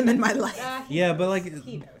never met them in my life." Yeah, but like,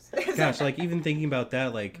 he knows. gosh, like even thinking about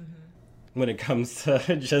that, like when it comes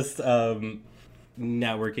to just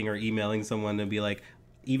networking or emailing someone to be like,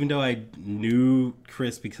 even though I knew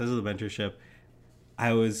Chris because of the mentorship,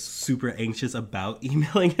 I was super anxious about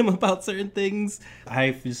emailing him about certain things.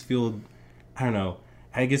 I just feel, I don't know,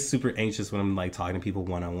 I get super anxious when I'm like talking to people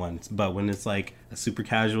one-on-one. But when it's like a super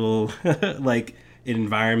casual like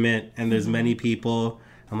environment and there's many people,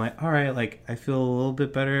 I'm like, all right, like I feel a little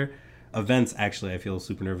bit better. Events, actually, I feel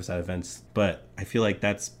super nervous at events, but I feel like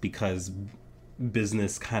that's because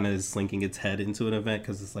business kind of is slinking its head into an event,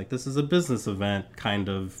 because it's like, this is a business event kind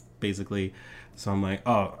of basically. So I'm like,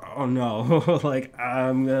 oh no, like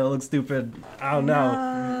I'm gonna look stupid. Oh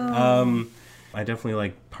no. I definitely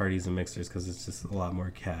like parties and mixers because it's just a lot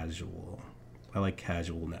more casual. I like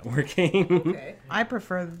casual networking. Okay. I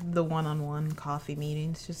prefer the one-on-one coffee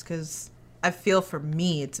meetings just because I feel for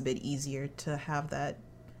me it's a bit easier to have that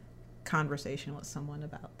conversation with someone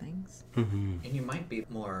about things. And you might be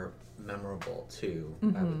more memorable too,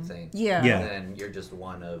 I would think. Yeah. Than you're just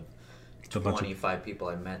one of 25 people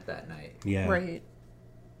I met that night. Yeah. Right.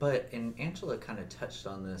 But, and Angela kind of touched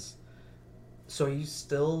on this. So are you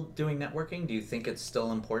still doing networking? Do you think it's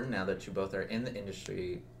still important now that you both are in the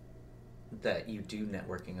industry that you do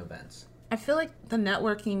networking events? I feel like the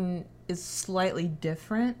networking is slightly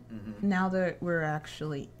different now that we're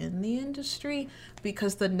actually in the industry,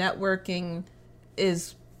 because the networking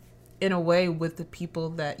is in a way with the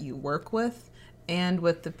people that you work with and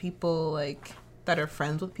with the people like that are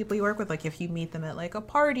friends with people you work with. Like if you meet them at like a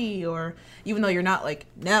party, or even though you're not like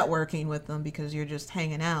networking with them because you're just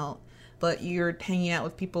hanging out, but you're hanging out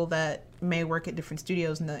with people that may work at different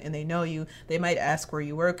studios and they know you, they might ask where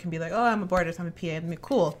you work and be like, oh, I'm a bar artist, I'm a PA, I'm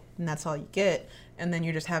cool. And that's all you get. And then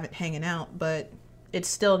you're just hanging out. But it's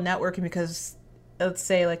still networking because let's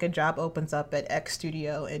say like a job opens up at X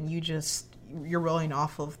studio and you're rolling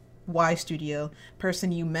off of Y studio.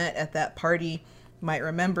 Person you met at that party might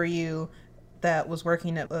remember you that was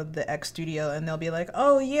working at the X studio, and they'll be like,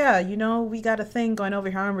 oh yeah, you know, we got a thing going over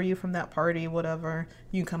here. I remember you from that party, whatever.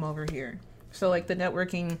 You can come over here. So like the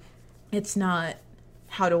networking, it's not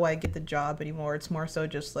how do I get the job anymore. It's more so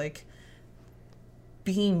just like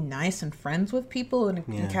being nice and friends with people in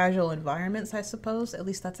casual environments, I suppose. At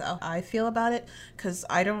least that's how I feel about it, because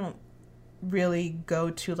I don't really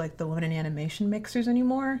go to like the women in animation mixers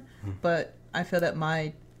anymore, but I feel that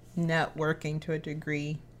my networking to a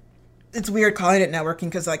degree, it's weird calling it networking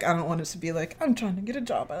because like I don't want it to be like I'm trying to get a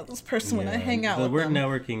job out of this person when I hang out with them. The word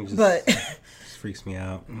networking just freaks me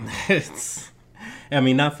out. I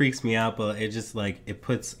mean, not freaks me out, but it just like it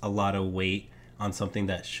puts a lot of weight on something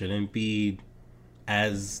that shouldn't be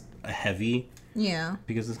as heavy. Yeah.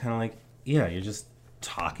 Because it's kind of like, yeah, you're just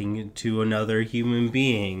talking to another human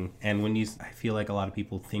being, and when I feel like a lot of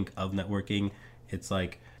people think of networking, it's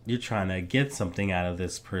like you're trying to get something out of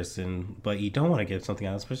this person, but you don't want to get something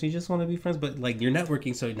out of this person. You just want to be friends, but like you're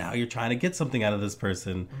networking, so now you're trying to get something out of this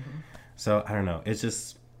person. So I don't know. It's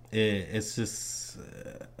just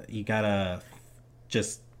you gotta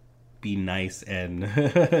just be nice and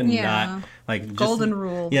not like just, golden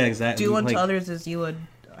rule. Yeah, exactly. Do unto like, others as you would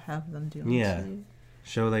have them do. Yeah. Unto you.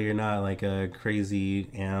 Show that you're not like a crazy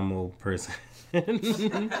animal person. Wise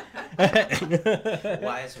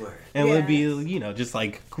word. And would be, you know, just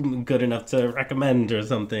like good enough to recommend or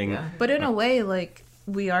something. Yeah. But in a way, like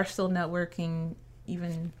we are still networking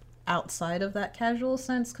even outside of that casual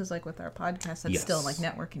sense, because like with our podcast, that's still like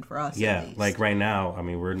networking for us. Yeah, like right now, I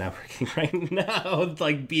mean, we're networking right now,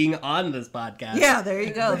 like being on this podcast. Yeah, there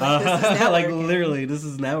you go. Like, this is networking. Like literally, this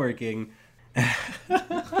is networking.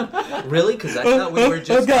 Really? Because I thought we were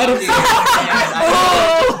just talking and I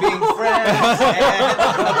thought we were just being friends.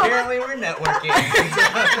 Apparently we're networking.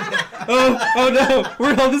 Oh no!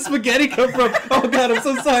 Where'd all the spaghetti come from? Oh god, I'm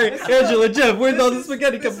so sorry. Angela, Jeff, where'd all the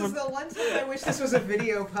spaghetti come This from? is the one time I wish this was a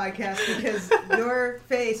video podcast because your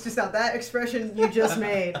face, just out that expression you just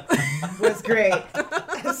made, was great.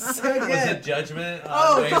 It's so good. Was it judgment?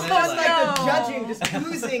 Oh, Wayman? just was like No. the judging just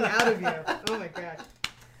oozing out of you. Oh my god.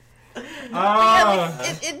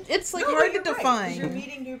 It's like No, hard but to you're right, 'cause define. you're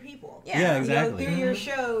meeting new people. Yeah, You know, exactly. through your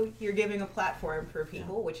show, you're giving a platform for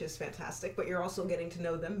people, which is fantastic, but you're also getting to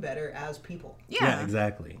know them better as people. Yeah,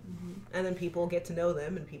 exactly. And then people get to know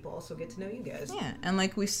them, and people also get to know you guys. Yeah, and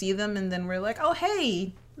like we see them, and then we're like, "Oh,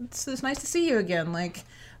 hey, it's nice to see you again." Like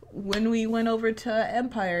when we went over to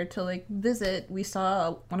Empire to like visit, we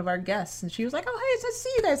saw one of our guests, and she was like, "Oh, hey, it's nice to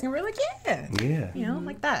see you guys," and we're like, "Yeah, Yeah. you know,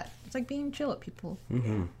 like that." It's like being chill at people.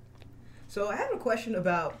 Mm-hmm. So I have a question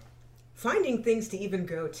about finding things to even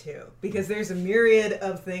go to, because there's a myriad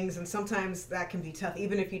of things, and sometimes that can be tough,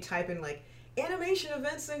 even if you type in like animation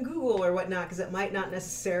events in Google or whatnot, because it might not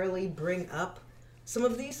necessarily bring up some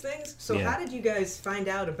of these things. So Yeah. how did you guys find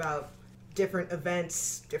out about different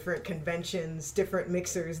events, different conventions, different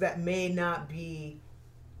mixers that may not be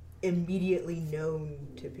immediately known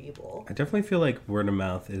to people? I definitely feel like word of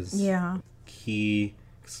mouth is Yeah. key.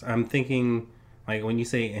 'Cause I'm thinking, like, when you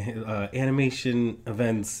say animation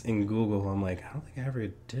events in Google, I'm like, I don't think I ever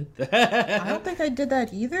did that. I don't think I did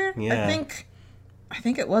that either. Yeah. I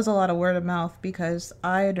think it was a lot of word of mouth because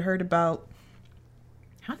I had heard about.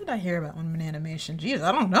 How did I hear about women animation? Jeez,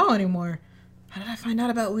 I don't know anymore. How did I find out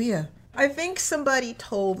about Leah? I think somebody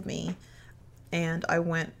told me, and I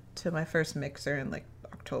went to my first mixer in like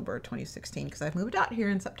October 2016 because I moved out here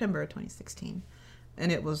in September of 2016.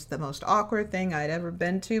 And it was the most awkward thing I'd ever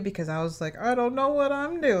been to because I was like, I don't know what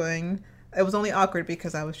I'm doing. It was only awkward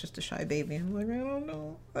because I was just a shy baby. I'm like, I don't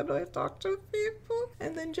know. How do I talk to people?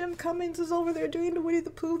 And then Jim Cummings is over there doing the Winnie the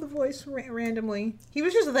Pooh, the voice randomly. He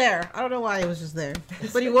was just there. I don't know why he was just there,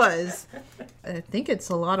 but he was. I think it's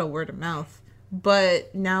a lot of word of mouth.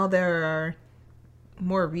 But now there are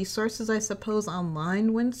more resources, I suppose,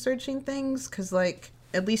 online when searching things. Because, like,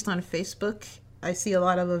 at least on Facebook, I see a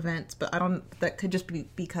lot of events, but I don't. That could just be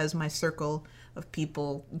because my circle of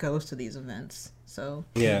people goes to these events. So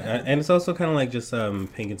Yeah, and it's also kind of like just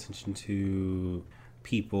paying attention to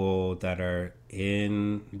people that are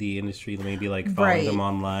in the industry, maybe like following Right. them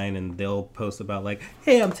online, and they'll post about like,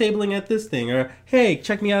 hey, I'm tabling at this thing, or hey,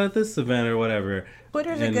 check me out at this event or whatever.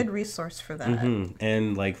 Twitter's a And- good resource for that.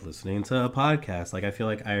 And like listening to a podcast, like I feel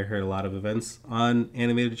like I heard a lot of events on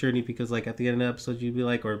Animated Journey because like at the end of the episode you'd be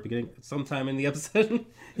like, or beginning sometime in the episode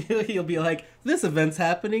you'll be like, this event's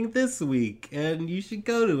happening this week and you should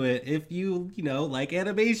go to it if you like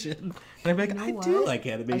animation. And I'm like, You know I do what? like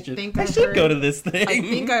animation. I think I I should heard- go to this thing. I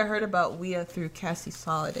think I heard about Weah through Cassie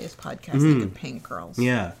Soliday's podcast, like the Paint Girls.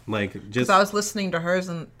 yeah, like just Because I was listening to hers,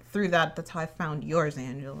 and through that's how I found yours,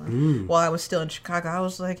 Angela. While I was still in Chicago, I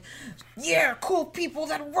was like, yeah, cool people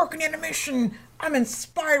that work in animation. I'm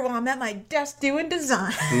inspired while I'm at my desk doing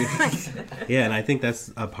design. yeah, and I think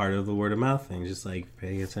that's a part of the word of mouth thing, just like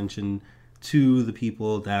paying attention to the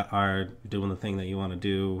people that are doing the thing that you want to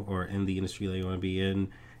do or in the industry that you want to be in.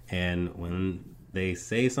 And when they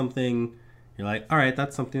say something, you're like, all right,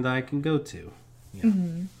 that's something that I can go to. Yeah.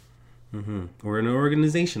 Or an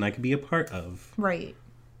organization I could be a part of. Right.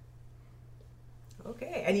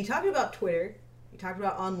 Okay, and you talked about Twitter, you talked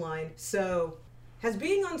about online, so has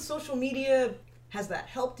being on social media, has that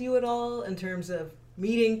helped you at all in terms of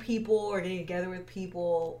meeting people or getting together with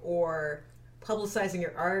people or publicizing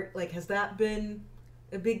your art? Like, has that been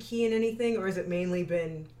a big key in anything, or has it mainly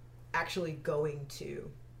been actually going to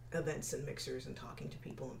events and mixers and talking to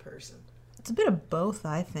people in person? It's a bit of both,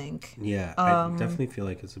 I think. Yeah, I definitely feel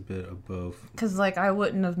like it's a bit of both. Because, like, I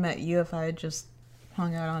wouldn't have met you if I had just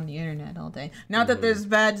hung out on the internet all day. Not that there's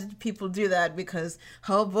bad people do that, because,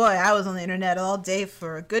 oh boy, I was on the internet all day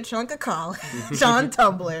for a good chunk of college on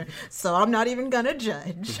Tumblr. So I'm not even gonna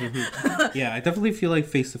judge. Yeah, I definitely feel like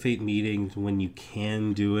face-to-face meetings when you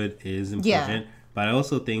can do it is important. Yeah. But I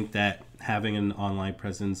also think that having an online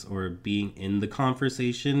presence or being in the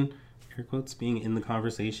conversation, air quotes, being in the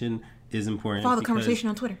conversation is important. Follow the because, conversation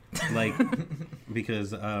on Twitter. Like,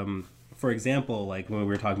 because, for example, like when we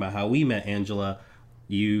were talking about how we met Angela,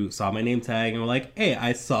 you saw my name tag and were like, hey,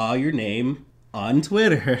 I saw your name on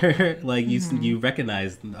Twitter. Like, you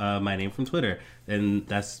recognized my name from Twitter. And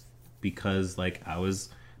that's because, like, I was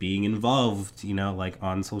being involved, like,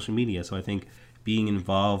 on social media. So I think being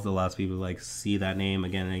involved allows people to, like, see that name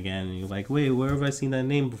again and again. And you're like, wait, where have I seen that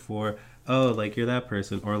name before? Oh, like, you're that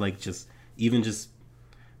person. Or, like, just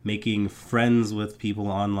making friends with people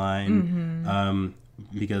online.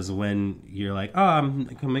 because when you're like, oh, I'm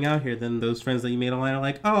coming out here, then those friends that you made online are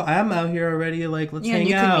like, oh, I'm out here already, like, let's hang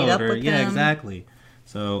you out. can meet up with them. Exactly.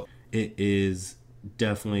 So it is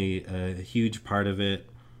definitely a huge part of it.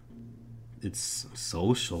 It's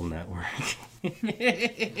social networking.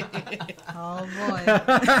 Oh boy.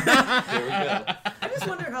 There we go. I just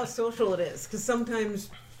wonder how social it is, because sometimes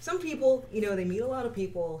some people, they meet a lot of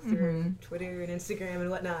people through Twitter and Instagram and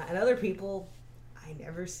whatnot, and other people, I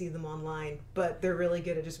never see them online, but they're really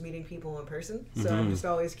good at just meeting people in person. So I'm just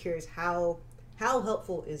always curious, how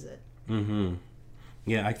helpful is it?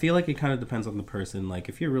 Yeah, I feel like it kind of depends on the person. Like,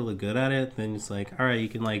 if you're really good at it, then it's like, all right, you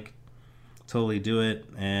can like totally do it,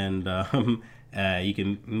 and you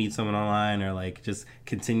can meet someone online, or like just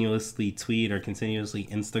continuously tweet, or continuously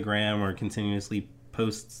Instagram, or continuously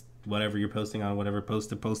post whatever you're posting on whatever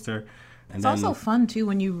poster. And It's also fun too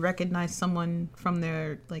when you recognize someone from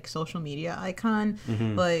their like social media icon.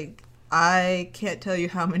 Like, I can't tell you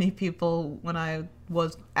how many people, when I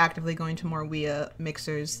was actively going to more WIA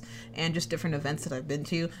mixers and just different events that I've been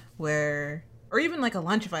to, or even like a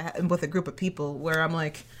lunch if I had with a group of people, where I'm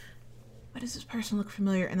like, why does this person look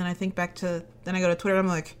familiar? And then I think back to, then I go to Twitter and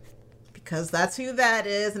I'm like, because that's who that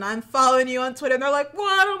is, and I'm following you on Twitter. And they're like,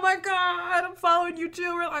 what? Oh my God, I'm following you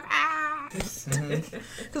too. We're like, ah.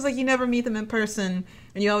 Because like, you never meet them in person,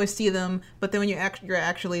 and you always see them, but then when you're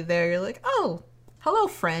actually there, you're like, oh, hello,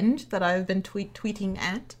 friend that I've been tweeting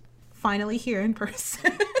at. Finally here in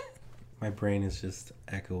person. My brain is just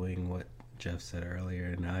echoing what Jeff said earlier,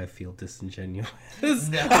 and now I feel disingenuous.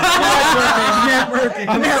 I'm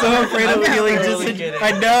so afraid of feeling disingenuous.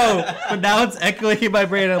 I know, but now it's echoing in my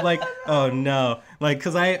brain. I'm like, oh no, like,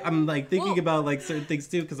 because I'm like thinking about like certain things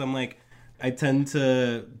too, because I'm like, I tend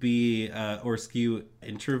to be or skew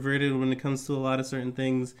introverted when it comes to a lot of certain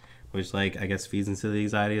things, which like I guess feeds into the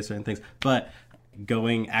anxiety of certain things, but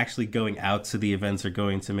going out to the events or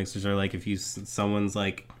going to mixers, or like if someone's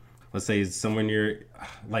like, let's say someone you're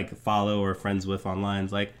like follow or friends with online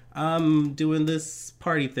is like, I'm doing this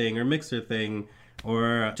party thing or mixer thing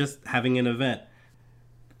or just having an event.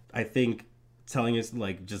 I think telling us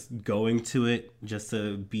like just going to it just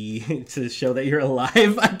to show that you're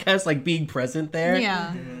alive, I guess, like being present there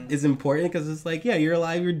is important, because it's like, yeah, you're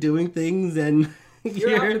alive, you're doing things, and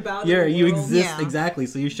you're out and about you exist. Exactly.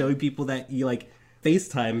 So you're showing people that you like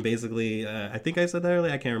FaceTime, basically. I think I said that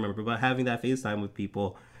earlier, I can't remember, but having that FaceTime with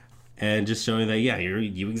people and just showing that, yeah,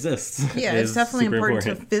 you exist. Yeah, it's definitely important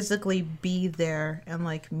to physically be there and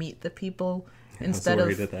like meet the people instead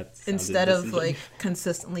of like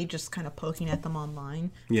consistently just kind of poking at them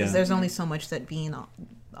online. Because there's only so much that being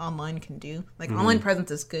online can do. Like online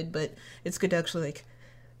presence is good, but it's good to actually like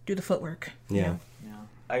do the footwork. Yeah.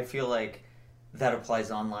 I feel like that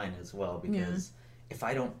applies online as well, because if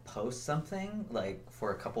I don't post something like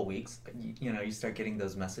for a couple weeks, you start getting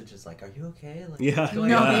those messages like, "Are you okay?" Like, what's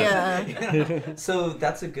going on? So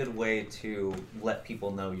that's a good way to let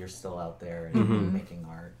people know you're still out there and making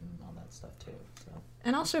art and all that stuff too. So.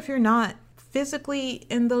 And also, if you're not physically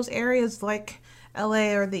in those areas like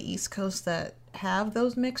LA or the East Coast that have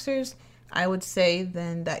those mixers, I would say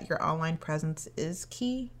then that your online presence is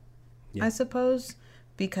key, I suppose,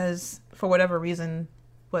 because for whatever reason,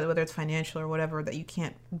 whether it's financial or whatever, that you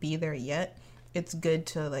can't be there yet, it's good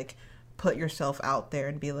to like put yourself out there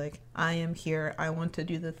and be like, I am here, I want to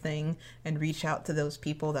do the thing, and reach out to those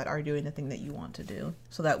people that are doing the thing that you want to do.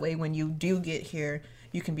 So that way when you do get here,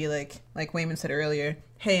 you can be like Wayman said earlier,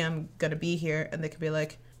 hey, I'm gonna be here, and they can be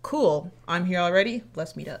like, cool, I'm here already,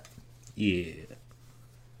 let's meet up. Yeah.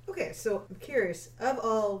 Okay, so I'm curious, of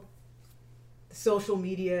all the social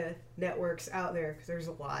media networks out there, because there's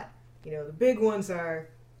a lot, the big ones are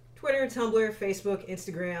Twitter, Tumblr, Facebook,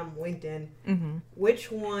 Instagram, LinkedIn.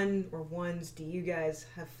 Which one or ones do you guys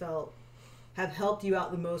have helped you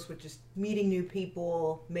out the most with just meeting new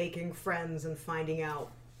people, making friends, and finding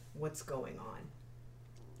out what's going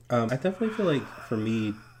on? I definitely feel like for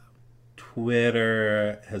me,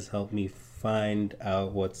 Twitter has helped me find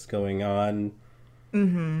out what's going on.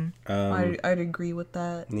 I'd agree with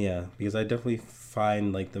that. Yeah, because I definitely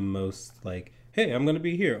find like the most like, hey, I'm gonna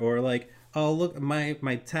be here, or like, oh, look,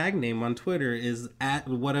 my tag name on Twitter is at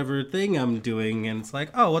whatever thing I'm doing, and it's like,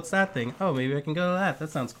 oh, what's that thing? Oh, maybe I can go to that. That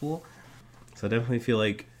sounds cool. So I definitely feel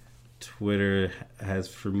like Twitter has,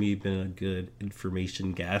 for me, been a good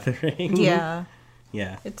information gathering. Yeah.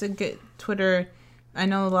 Yeah. It's a good Twitter. I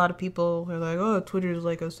know a lot of people are like, oh, Twitter is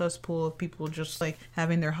like a cesspool of people just like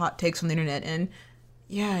having their hot takes on the internet, and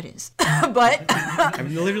yeah, it is. But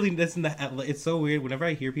I'm literally listening to that. It's so weird. Whenever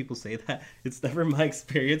I hear people say that, it's never my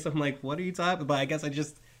experience. I'm like, what are you talking about? I guess I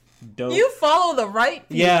just don't. You follow the right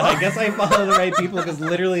people. Yeah, I guess I follow the right people, because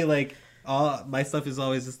literally, like, all my stuff is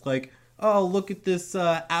always just like, oh, look at this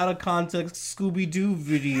out of context Scooby-Doo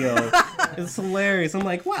video. It's hilarious. I'm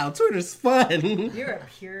like, wow, Twitter's fun. You're a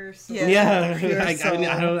pure soul. Yeah, Pure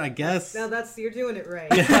soul. I guess. No, you're doing it right.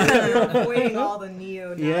 You're avoiding all the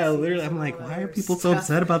neo-Nazis. Yeah, literally. I'm and like, all why that are other people so stuff.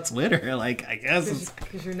 upset about Twitter? Like, I guess it's...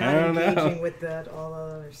 Because you're I not don't know. engaging with all the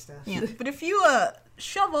other stuff. Yeah. But if you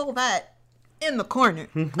shove all that in the corner,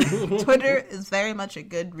 Twitter is very much a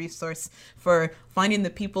good resource for finding the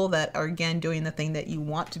people that are, again, doing the thing that you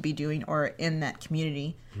want to be doing or in that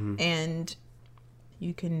community. And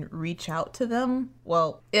you can reach out to them.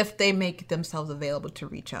 Well, if they make themselves available to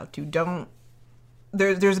reach out to.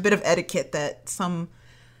 There's a bit of etiquette that some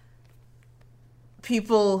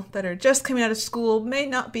people that are just coming out of school may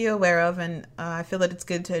not be aware of. And I feel that it's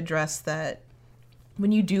good to address that.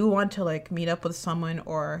 When you do want to like meet up with someone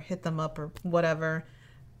or hit them up or whatever,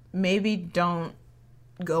 maybe don't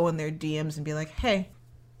go in their DMs and be like, hey,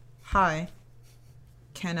 hi,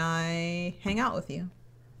 can I hang out with you?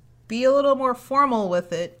 Be a little more formal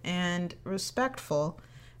with it and respectful.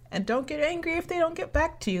 And don't get angry if they don't get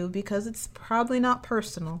back to you, because it's probably not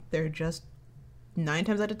personal. They're just 9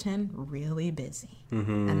 times out of 10 really busy.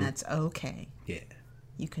 And that's okay. Yeah.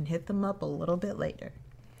 You can hit them up a little bit later.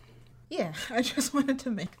 Yeah, I just wanted to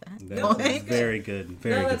make that. That's very good.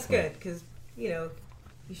 Very No, good. that's good, because, you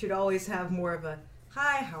should always have more of a,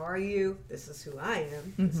 hi, how are you? This is who I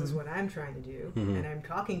am. This is what I'm trying to do. And I'm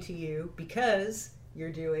talking to you because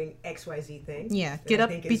you're doing XYZ thing. Yeah, that get I up,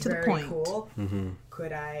 think be is to the very point. Cool.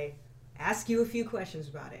 Could I ask you a few questions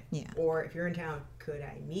about it? Yeah. Or if you're in town, could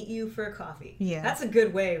I meet you for a coffee? Yeah. That's a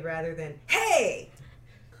good way rather than, hey,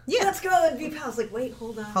 Yeah. let's go and be pals. Like, wait,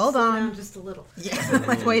 hold on. Hold slow on. down just a little. Yeah.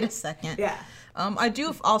 Like, wait a second. Yeah. I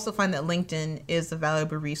do also find that LinkedIn is a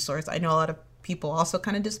valuable resource. I know a lot of people also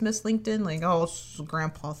kind of dismiss LinkedIn, like, oh, it's a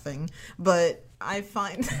grandpa thing. But I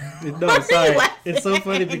find... No, sorry. It's so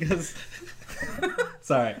funny because...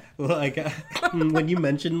 Sorry. Well, like, when you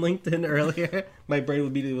mentioned LinkedIn earlier, my brain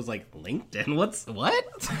immediately was like, LinkedIn? What?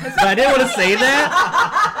 But I didn't want to say that.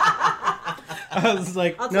 I was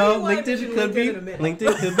like, I'll no, tell you why I LinkedIn mentioned could be LinkedIn in a minute.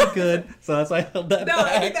 LinkedIn could be good. So that's why I held that No,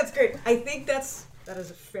 back. I think that's great. I think that is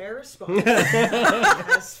a fair response.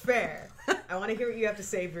 That's fair. I want to hear what you have to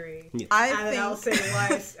say, Bree. Yeah. And then I'll say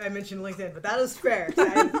why I mentioned LinkedIn, but that is fair.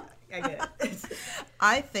 I get it.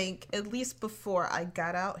 I think, at least before I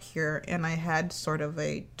got out here and I had sort of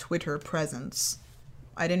a Twitter presence,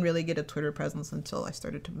 I didn't really get a Twitter presence until I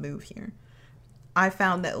started to move here. I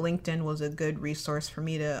found that LinkedIn was a good resource for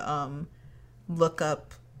me to look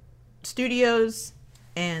up studios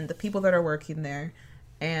and the people that are working there,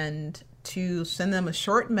 and to send them a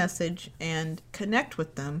short message and connect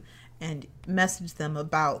with them and message them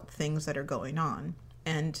about things that are going on,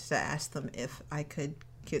 and to ask them if I could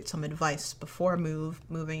get some advice before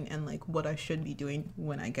moving and like what I should be doing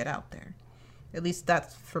when I get out there. At least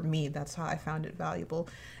that's, for me, that's how I found it valuable,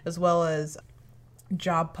 as well as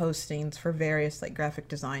job postings for various like graphic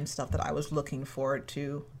design stuff that I was looking forward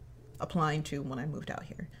to applying to when I moved out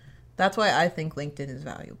here. That's why I think LinkedIn is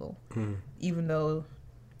valuable, even though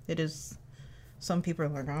it is, some people are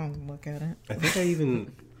like, I don't look at it. I think I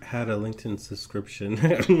even had a LinkedIn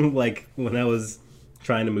subscription like when I was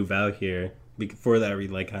trying to move out here. Before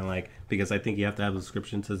that, because I think you have to have a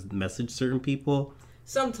subscription to message certain people.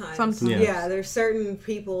 Sometimes. Yeah. Yeah, there's certain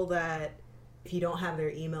people that if you don't have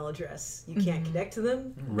their email address, you can't connect to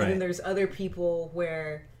them. Right. And then there's other people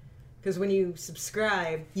where, because when you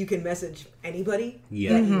subscribe, you can message anybody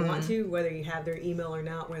that you want to, whether you have their email or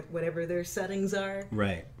not, whatever their settings are.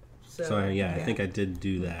 Right. So I think I did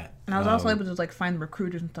do that. And I was also able to like find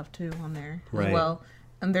recruiters and stuff too on there as well.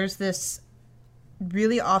 And there's this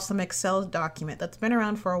really awesome Excel document that's been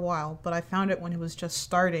around for a while, but I found it when it was just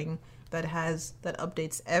starting, that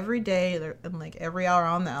updates every day and like every hour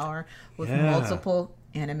on the hour with multiple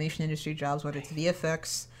animation industry jobs, whether it's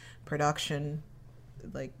VFX, production,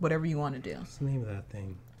 like whatever you want to do. What's the name of that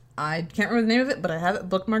thing? I can't remember the name of it, but I have it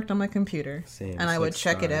bookmarked on my computer. Same. And I would Like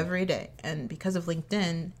check it Star. every day. And because of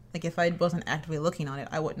LinkedIn, like if I wasn't actively looking on it,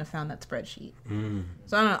 I wouldn't have found that spreadsheet.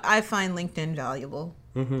 So I don't know. I find LinkedIn valuable.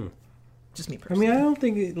 Just me I personally. mean, I don't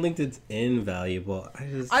think LinkedIn's invaluable.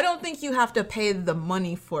 I don't think you have to pay the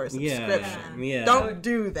money for a subscription. Yeah. Don't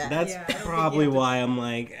do that. That's Yeah, I don't think probably you have to- why I'm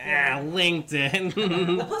like,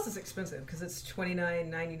 LinkedIn. Well, plus it's expensive because it's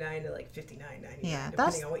 $29.99 to like $59.99, Yeah, depending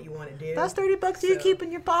that's- on what you want to do. That's $30 you So- keep in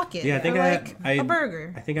your pocket. Yeah, I think for, I like a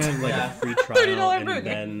burger. I think I had like Yeah. a free trial, $30 and burger.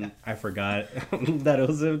 then I forgot that it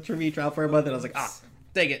was a free trial for a month, and I was like,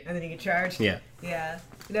 take it. And then you get charged. Yeah. Yeah.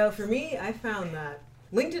 For me, I found that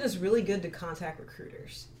LinkedIn is really good to contact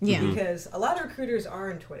recruiters. Yeah. Because a lot of recruiters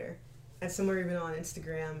are on Twitter. and some are even on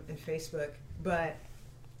Instagram and Facebook, but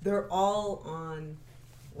they're all on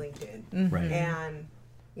LinkedIn. Right. And,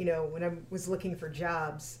 you know, when I was looking for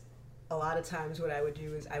jobs, a lot of times what I would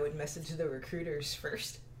do is I would message the recruiters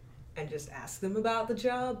first and just ask them about the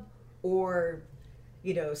job, or,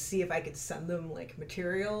 you know, see if I could send them like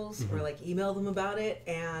materials or like email them about it.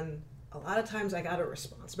 And a lot of times I got a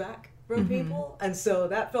response back from people. And so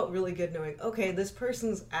that felt really good knowing, okay, this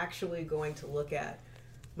person's actually going to look at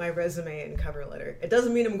my resume and cover letter. It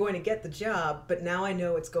doesn't mean I'm going to get the job, but now I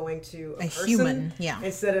know it's going to a person human, yeah.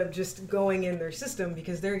 instead of just going in their system,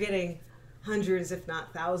 because they're getting hundreds, if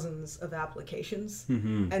not thousands, of applications.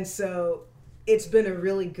 And so it's been a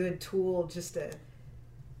really good tool just to,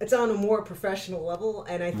 it's on a more professional level,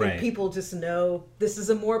 and I think people just know this is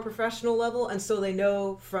a more professional level, and so they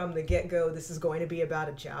know from the get-go this is going to be about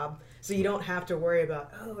a job. So you don't have to worry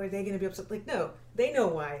about, oh, are they going to be upset? Like, no, they know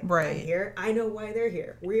why I'm here. I know why they're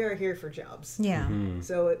here. We are here for jobs. Yeah.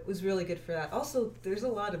 So it was really good for that. Also, there's a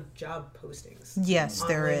lot of job postings. Yes, on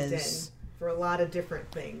there LinkedIn is. For a lot of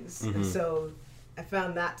different things. And so I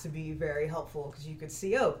found that to be very helpful, because you could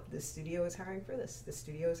see, oh, this studio is hiring for this. This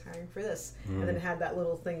studio is hiring for this. And then it had that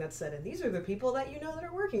little thing that said, and these are the people that you know that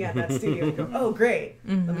are working at that studio. You go, oh, great.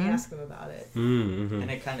 Let me ask them about it.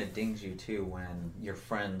 And it kind of dings you too when your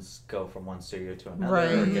friends go from one studio to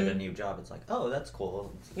another or get a new job. It's like, oh, that's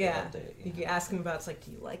cool. It's a good update, You can ask them about, it's like,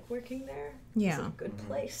 do you like working there? Yeah. It's a good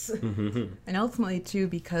place. And ultimately, too,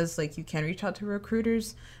 because, like, you can reach out to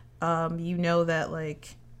recruiters, you know that,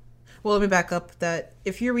 like, well, let me back up, that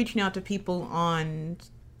if you're reaching out to people on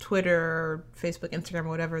Twitter or Facebook, Instagram, or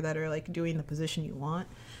whatever, that are, like, doing the position you want,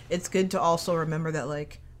 it's good to also remember that,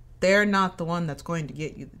 like, they're not the one that's going to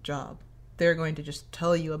get you the job. They're going to just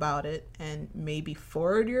tell you about it and maybe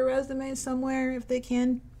forward your resume somewhere if they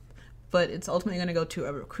can, but it's ultimately going to go to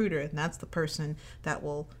a recruiter, and that's the person that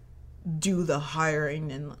will do the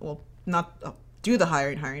hiring and, well, not do the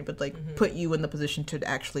hiring, but like put you in the position to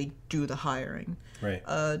actually do the hiring. Right.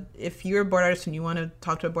 If you're a board artist and you want to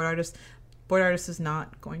talk to a board artist is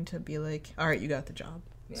not going to be like, all right, you got the job.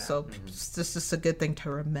 Yeah. So it's just a good thing to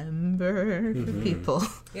remember for people.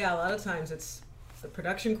 Yeah, a lot of times it's the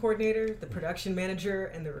production coordinator, the production manager,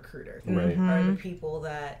 and the recruiter Right. are the people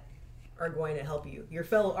that are going to help you. Your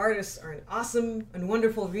fellow artists are an awesome and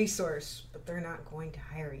wonderful resource, but they're not going to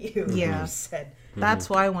hire you. Yeah. You said. That's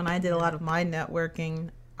why when I did a lot of my networking,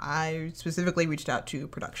 I specifically reached out to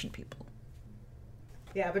production people.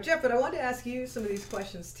 Yeah, but Jeff, I wanted to ask you some of these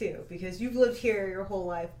questions too, because you've lived here your whole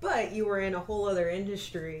life, but you were in a whole other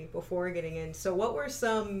industry before getting in. So what were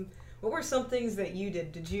some things that you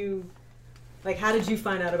did? Did you, like, how did you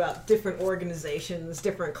find out about different organizations,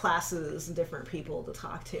 different classes, and different people to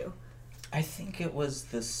talk to? I think it was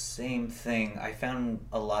the same thing. I found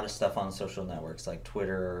a lot of stuff on social networks like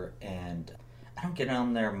Twitter, and I don't get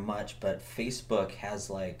on there much, but Facebook has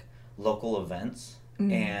like local events,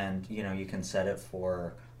 and you know, you can set it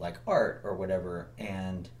for like art or whatever.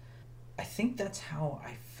 And I think that's how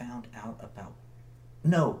I found out about.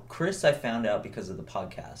 No, Chris, I found out because of the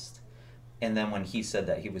podcast. And then when he said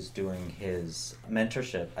that he was doing his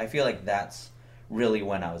mentorship, I feel like that's really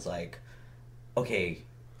when I was like, okay,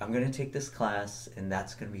 I'm going to take this class, and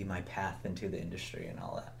that's going to be my path into the industry and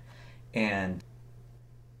all that. And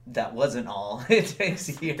that wasn't all. It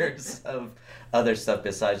takes years of other stuff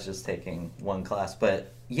besides just taking one class.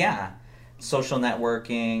 But yeah, social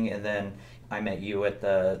networking, and then I met you at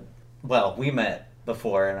well, we met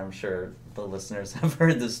before, and I'm sure the listeners have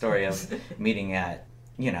heard the story of meeting at,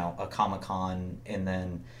 you know, a Comic-Con, and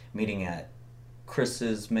then meeting at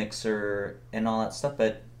Chris's mixer and all that stuff.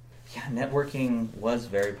 But yeah, networking was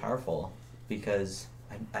very powerful because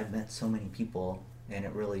I met so many people, and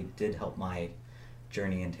it really did help my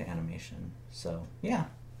journey into animation. So yeah,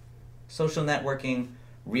 social networking,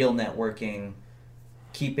 real networking,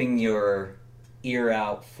 keeping your ear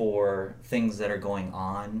out for things that are going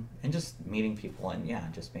on, and just meeting people, and yeah,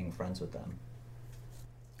 just being friends with them.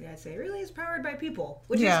 Yeah, I'd say it really is powered by people,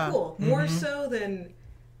 which Yeah. is cool. More so than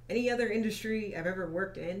any other industry I've ever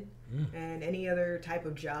worked in, and any other type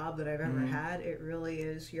of job that I've ever had. It really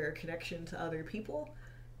is your connection to other people,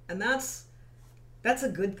 and that's a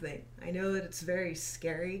good thing. I know that it's very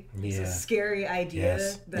scary. It's a scary idea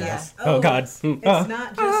that Yes. Oh, God. it's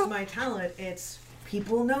not just my talent, it's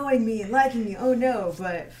people knowing me and liking me. Oh no.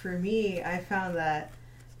 But for me, I found that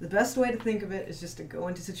the best way to think of it is just to go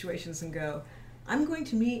into situations and go, I'm going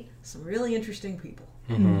to meet some really interesting people.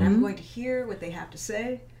 And I'm going to hear what they have to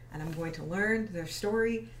say, and I'm going to learn their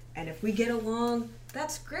story. And if we get along,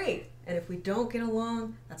 that's great. And if we don't get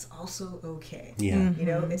along, that's also okay. Yeah. You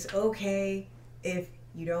know, it's okay if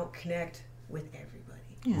you don't connect with everybody.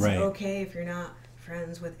 Yeah. It's Right. okay if you're not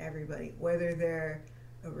friends with everybody, whether they're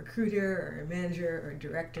a recruiter or a manager or a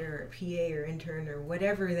director or a PA or intern or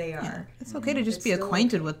whatever they are. Yeah. It's okay to just It's be still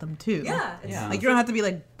acquainted okay. with them too. Yeah. Yeah. Like you don't have to be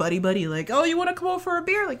like buddy, like, oh, you want to come over for a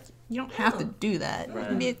beer? Like you don't have to No. do that. You Right.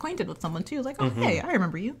 can be acquainted with someone too. Like, oh, hey, I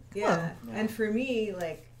remember you. Yeah. Yeah. And for me,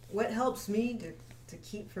 like, what helps me to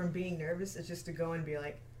keep from being nervous is just to go and be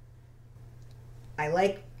like, I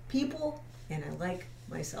like people and I like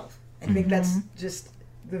myself. I think that's just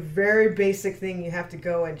the very basic thing. You have to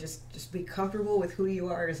go and just be comfortable with who you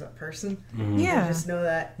are as a person. Yeah. And just know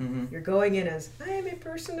that Mhm. you're going in as, I am a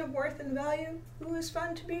person of worth and value who is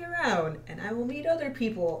fun to be around. And I will meet other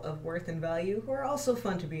people of worth and value who are also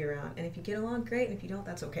fun to be around. And if you get along, great. And if you don't,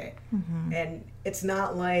 that's okay. And it's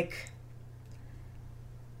not like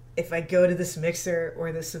if I go to this mixer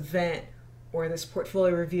or this event or this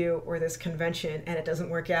portfolio review or this convention and it doesn't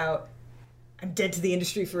work out, I'm dead to the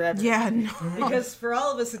industry forever. Yeah, no. Because for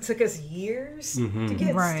all of us, it took us years to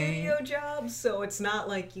get Right. studio jobs. So it's not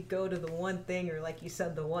like you go to the one thing or, like you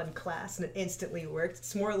said, the one class and it instantly worked.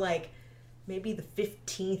 It's more like maybe the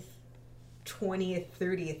 15th, 20th,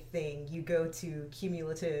 30th thing you go to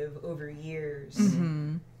cumulative over years.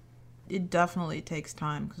 It definitely takes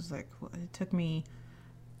time because like it took me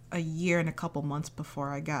a year and a couple months before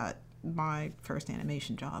I got my first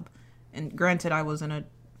animation job. And granted, I was in a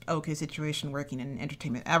okay situation working in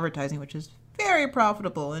entertainment advertising, which is very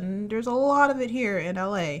profitable, and there's a lot of it here in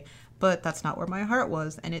LA, but that's not where my heart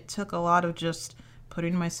was. And it took a lot of just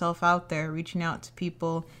putting myself out there, reaching out to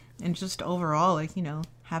people, and just overall, like, you know,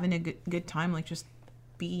 having a good time, like just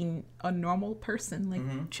being a normal person,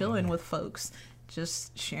 like chilling with folks,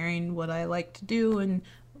 just sharing what I like to do and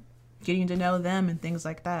getting to know them and things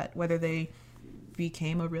like that, whether they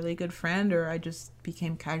became a really good friend or I just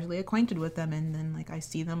became casually acquainted with them, and then like I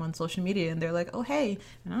see them on social media and they're like, oh hey,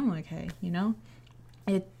 and I'm like, hey, you know,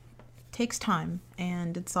 it takes time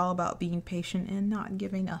and it's all about being patient and not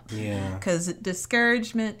giving up. Yeah. Because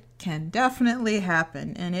discouragement can definitely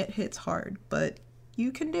happen and it hits hard, but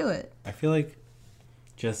you can do it. I feel like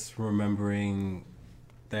just remembering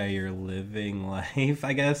that you're living life,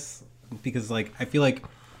 I guess, because like I feel like,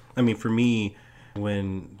 I mean, for me,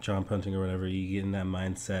 when job hunting or whatever, you get in that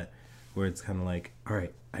mindset where it's kind of like, all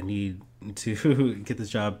right, I need to get this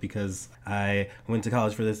job because I went to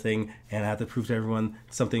college for this thing and I have to prove to everyone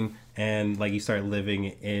something. And like you start living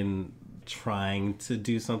in trying to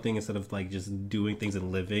do something instead of like just doing things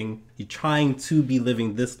and living. You're trying to be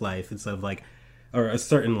living this life instead of like, or a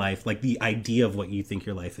certain life, like the idea of what you think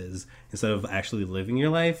your life is instead of actually living your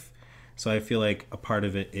life. So I feel like a part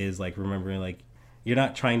of it is like remembering like you're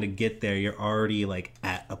not trying to get there. You're already like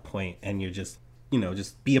at a point and you're just, you know,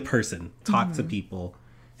 just be a person, talk to people,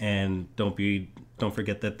 and don't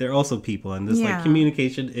forget that they're also people. And this like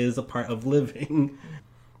communication is a part of living.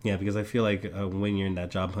 Yeah, because I feel like when you're in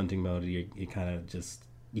that job hunting mode, you kind of just,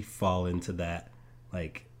 you fall into that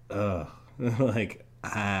like, like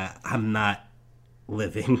I'm not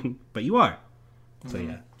living, but you are. So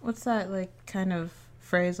yeah. What's that like kind of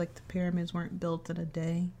phrase, like the pyramids weren't built in a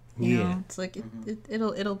day? You know, it's like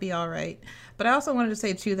it'll be all right. But I also wanted to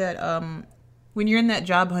say too that when you're in that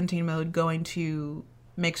job hunting mode, going to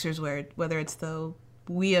mixers whether it's the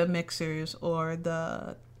WIA mixers or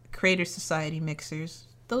the Creator Society mixers,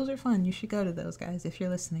 those are fun. You should go to those, guys, if you're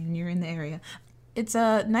listening and you're in the area. It's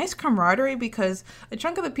a nice camaraderie because a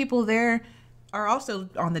chunk of the people there are also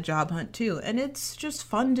on the job hunt too, and it's just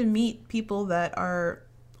fun to meet people that are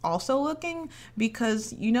also looking,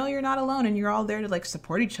 because you know you're not alone and you're all there to like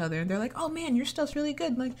support each other, and they're like, oh man, your stuff's really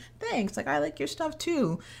good, like thanks, like I like your stuff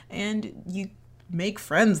too, and you make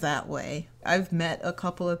friends that way. I've met a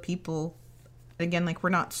couple of people, again, like we're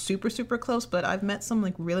not super close, but I've met some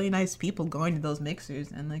like really nice people going to those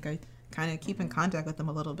mixers, and like I kind of keep in contact with them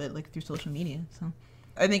a little bit like through social media. So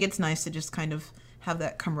I think it's nice to just kind of have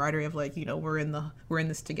that camaraderie of like, you know, we're in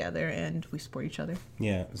this together and we support each other.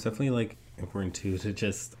 Yeah, it's definitely like important too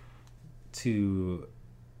to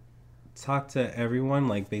talk to everyone.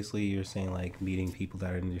 Like basically you're saying like meeting people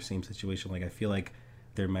that are in your same situation. Like I feel like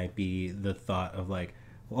there might be the thought of like,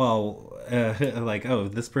 well, like, oh,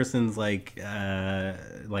 this person's like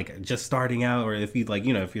just starting out, or if you like,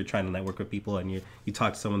 you know, if you're trying to network with people and you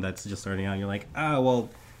talk to someone that's just starting out and you're like, oh, well,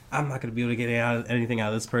 I'm not going to be able to get anything out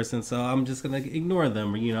of this person, so I'm just going to ignore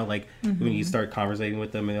them. Or, you know, like when you start conversating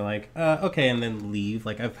with them and they're like, okay, and then leave.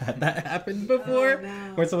 Like I've had that happen before,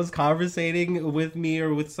 where someone's conversating with me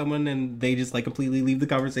or with someone and they just like completely leave the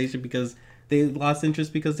conversation because they lost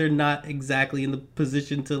interest because they're not exactly in the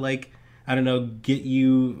position to like, I don't know, get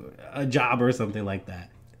you a job or something like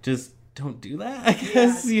that. Just don't do that, I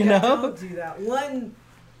guess, you know? Don't do that. One,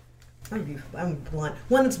 I'm blunt.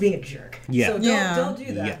 One that's being a jerk. Yeah. So don't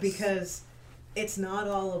do that Yes. because it's not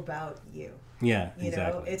all about you. Yeah, You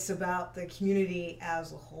exactly. know, it's about the community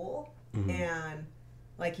as a whole. And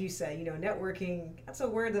like you said, you know, networking, that's a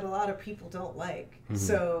word that a lot of people don't like.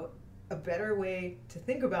 So a better way to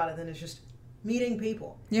think about it then is just meeting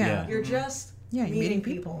people. Yeah. You're just Yeah, you're meeting meeting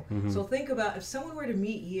people. So think about if someone were to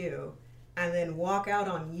meet you and then walk out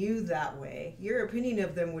on you that way, your opinion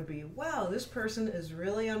of them would be, wow, this person is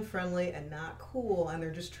really unfriendly and not cool, and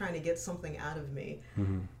they're just trying to get something out of me.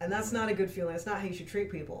 And that's not a good feeling. That's not how you should treat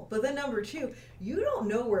people. But then number two, you don't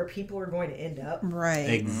know where people are going to end up. Right.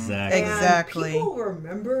 Exactly. And Exactly. people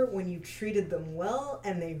remember when you treated them well,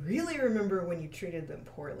 and they really remember when you treated them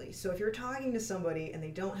poorly. So if you're talking to somebody and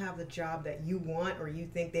they don't have the job that you want, or you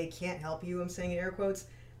think they can't help you, I'm saying in air quotes,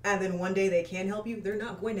 and then one day they can help you, they're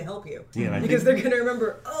not going to help you. Yeah, and I because think- they're going to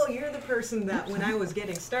remember, oh, you're the person that when I was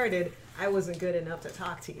getting started, I wasn't good enough to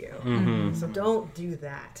talk to you. So don't do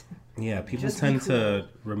that. Yeah, people Just be tend cool. to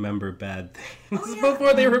remember bad things Oh, yeah.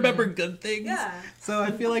 before they remember good things. Yeah. So I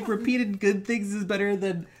feel like repeated good things is better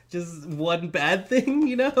than just one bad thing,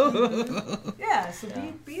 you know? Yeah, so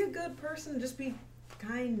be a good person. Just be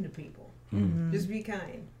kind to people. Just be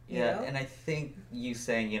kind. You Yeah, know? and I think you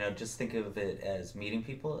saying, you know, just think of it as meeting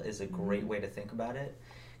people is a great way to think about it.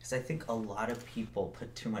 Because I think a lot of people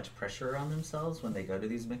put too much pressure on themselves when they go to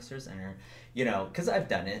these mixers and are, you know, because I've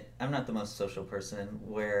done it. I'm not the most social person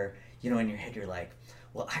where, you know, in your head you're like,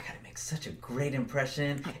 well, I gotta make such a great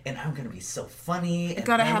impression and I'm gonna be so funny. And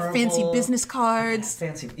Gotta have fancy memorable. business Yeah, cards.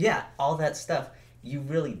 fancy, yeah, all that stuff. You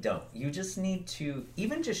really don't. You just need to,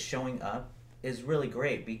 even just showing up is really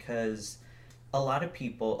great because a lot of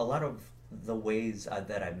people, a lot of the ways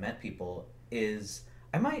that I've met people is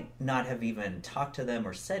I might not have even talked to them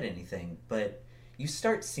or said anything, but you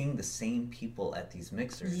start seeing the same people at these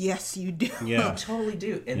mixers. Yes, you do. Yeah. You totally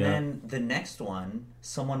do. And Yeah. then the next one,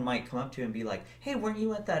 someone might come up to you and be like, hey, weren't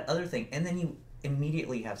you at that other thing? And then you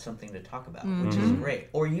immediately have something to talk about, which is great.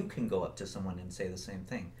 Or you can go up to someone and say the same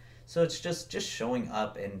thing. So it's just showing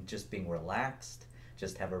up and just being relaxed,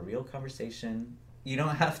 just have a real conversation. You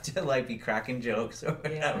don't have to like be cracking jokes or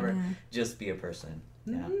whatever. Just be a person.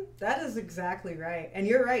 Yeah. That is exactly right. And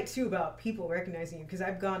you're right, too, about people recognizing you. Because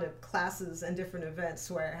I've gone to classes and different events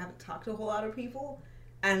where I haven't talked to a whole lot of people.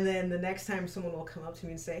 And then the next time someone will come up to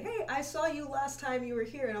me and say, hey, I saw you last time you were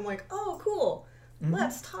here. And I'm like, oh, cool.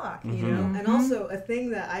 Let's talk, you know? And also a thing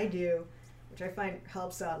that I do, which I find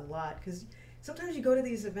helps out a lot. Because sometimes you go to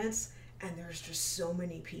these events and there's just so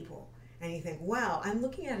many people. And you think, wow, I'm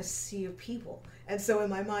looking at a sea of people. And so in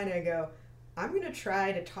my mind I go, I'm going to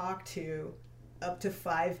try to talk to up to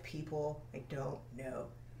 5 people I don't know.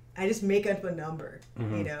 I just make up a number,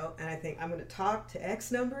 you know, and I think I'm going to talk to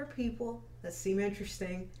X number of people that seem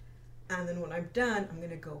interesting, and then when I'm done, I'm going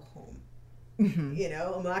to go home. You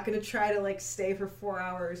know, I'm not going to try to like stay for 4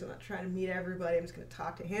 hours. I'm not trying to meet everybody. I'm just going to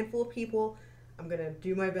talk to a handful of people. I'm going to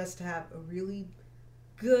do my best to have a really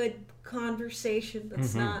good conversation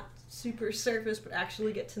that's not super surface, but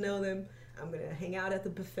actually get to know them. I'm going to hang out at the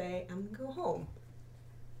buffet. I'm going to go home.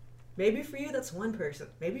 Maybe for you that's one person.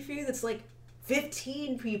 Maybe for you that's like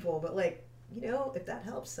 15 people. But like, you know, if that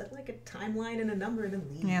helps, set like a timeline and a number and then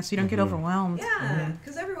leave. Yeah, so you don't get overwhelmed. Yeah,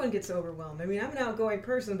 because everyone gets overwhelmed. I mean, I'm an outgoing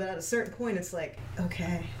person, but at a certain point it's like,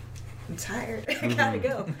 okay, I'm tired. I gotta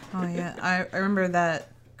go. Oh yeah, I remember that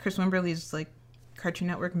Chris Wimberly's like Cartoon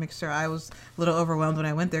Network mixer. I was a little overwhelmed when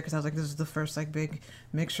I went there because I was like, this is the first like big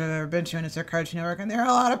mixer I've ever been to, and it's their Cartoon Network, and there are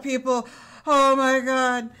a lot of people. Oh my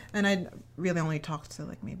god! And I really only talked to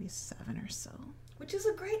like maybe 7 or so. Which is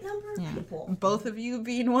a great number of Yeah, people. both of you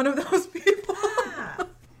being one of those people. Yeah.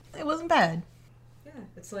 It wasn't bad. Yeah,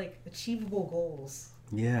 it's like achievable goals.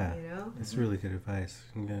 Yeah. You know? That's really good advice.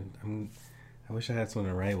 I wish I had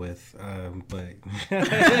someone to write with, but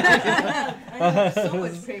I have so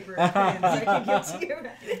much paper and pens I can give to you right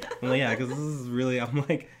now. well, yeah, because this is really, I'm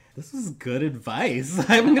like, this is good advice.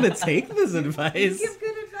 I'm gonna take this You advice. give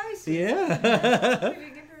good advice. Yeah. You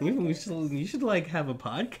give really good advice. You should like have a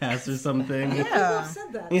podcast or something. People Yeah. have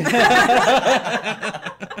said that.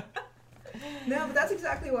 No, but that's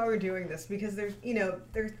exactly why we're doing this, because there's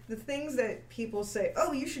the things that people say,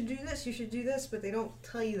 oh, you should do this, but they don't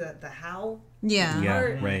tell you the how. Yeah. Yeah,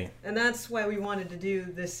 Part. right. And that's why we wanted to do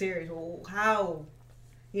this series. Well, how,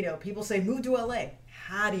 people say move to LA.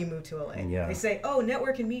 How do you move to LA? Yeah. They say, oh,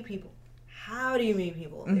 network and meet people. How do you meet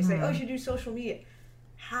people? They say, oh, you should do social media.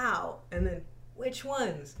 How? And then which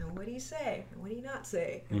ones? And what do you say? And what do you not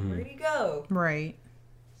say? And where do you go? Right.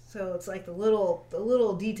 So it's like the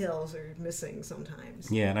little details are missing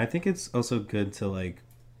sometimes. Yeah, and I think it's also good to like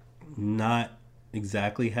not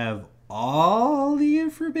exactly have all the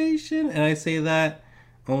information, and I say that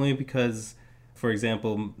only because, for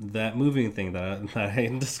example, that moving thing that I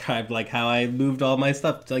described, like how I moved all my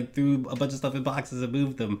stuff, like threw a bunch of stuff in boxes and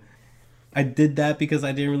moved them. I did that because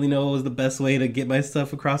I didn't really know what was the best way to get my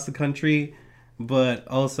stuff across the country, but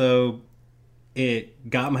also it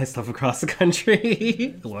got my stuff across the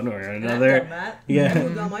country one way or another. I've done that. Yeah. I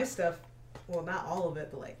moved all my stuff. Well, not all of it,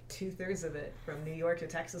 but like 2/3 of it from New York to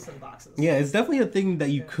Texas in boxes. Yeah, it's definitely a thing that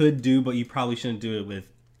you could do, but you probably shouldn't do it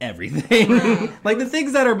with everything. Like the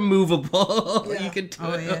things that are movable, Yeah. you could do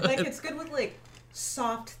Oh, it. yeah. Like it's good with like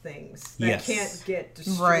soft things that Yes. can't get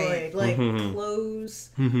destroyed. Right. Like Mhm. clothes,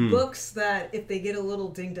 Mhm. books that if they get a little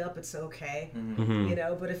dinged up, it's okay. Mhm. You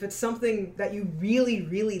know, but if it's something that you really,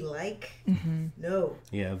 really like, no.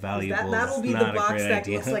 Yeah, valuable. That'll be the not a box great that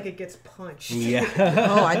idea. looks like it gets punched. Yeah.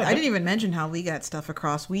 Oh, I didn't even mention how we got stuff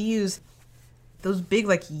across. We use those big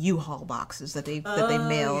like U-Haul boxes that they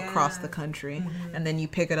mail across the country, and then you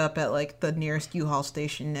pick it up at like the nearest U-Haul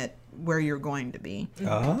station at where you're going to be.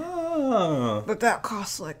 Oh. But that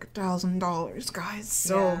costs like $1,000, guys.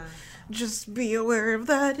 So Yeah. just be aware of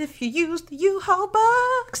that if you use the U-Haul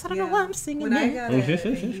box. I don't know why I'm singing When I that.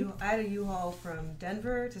 got I had a U-Haul from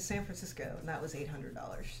Denver to San Francisco, and that was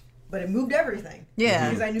 $800. But it moved everything. Yeah.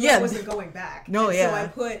 Because I knew Yeah. I wasn't going back. No, And yeah.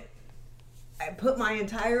 So I put my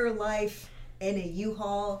entire life in a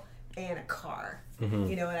U-Haul and a car.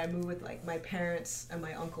 You know, and I moved with like my parents and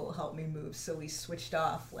my uncle helped me move, so we switched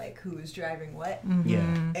off like who was driving what. Yeah.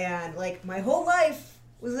 And like my whole life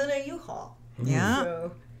was in a U-Haul. Yeah.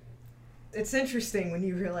 So it's interesting when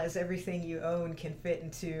you realize everything you own can fit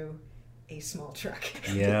into a small truck.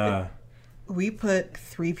 Yeah. We put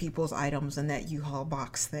 3 people's items in that U-Haul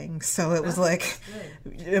box thing, so it was like,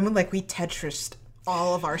 I mean, like we Tetrised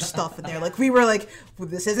all of our stuff in there. Like we were like, well,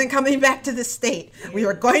 this isn't coming back to the state. We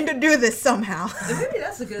are going to do this somehow. And maybe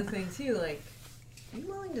that's a good thing too. Like, are you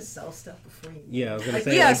willing to sell stuff before you? Yeah, I was gonna Like,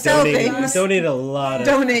 say, yeah, like, sell donate, things. donate a lot of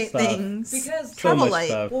Donate stuff. things. Because So Travel much light.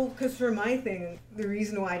 stuff. well, because for my thing, the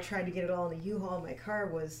reason why I tried to get it all in a U-Haul in my car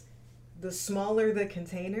was the smaller the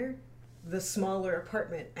container, the smaller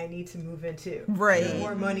apartment I need to move into. Right. The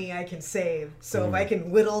more money I can save. So if I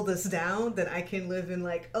can whittle this down, then I can live in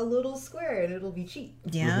like a little square and it'll be cheap.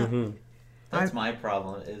 Yeah. That's my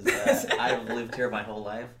problem. Is that I've lived here my whole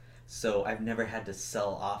life, so I've never had to sell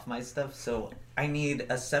off my stuff. So I need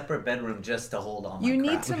a separate bedroom just to hold all my You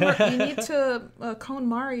crap. need to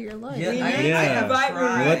KonMari your life. Yeah, We I, need I to have invite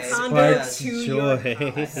tried. What Condo sparks to your joy?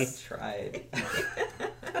 I have tried.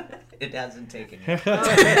 It hasn't taken me.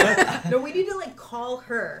 No, we need to like call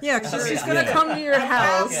her. Yeah, 'cause Okay, she's gonna yeah. come to your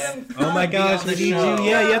house. Okay. Oh my gosh, on we the need you. show.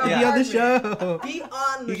 Yeah, you have to be on the Apartment. show. Be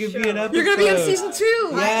on the You show. can be an episode. You're gonna be in season 2.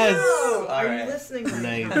 Yes. Oh, are Alright. you listening? Right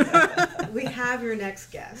Nice. now? We have your next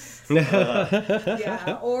guest.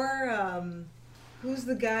 Yeah, or who's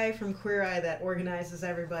the guy from Queer Eye that organizes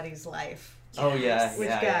everybody's life? Oh yeah, Which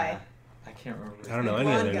yeah, guy? yeah. I can't remember. his I don't know name.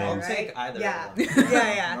 any Blonde other guy, names. I'll take either Yeah. of them.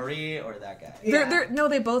 Yeah, yeah. Marie or that guy. Yeah. No,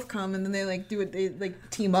 they both come and then they like do it. They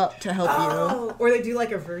like team up to help you. Oh, or they do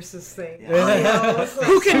like a versus thing. Yeah. You know, it's like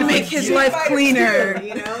Who can make his two life fighter cleaner? two,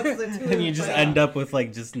 you know, it's the two And you just end up with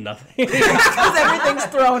like just nothing. Because everything's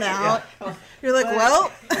thrown out. You're like,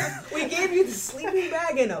 well, We gave you the sleeping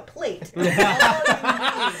bag and a plate. That's all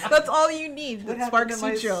you need. that's all you need. What That happened sparks to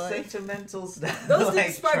my you joy. sentimental stuff? Those Like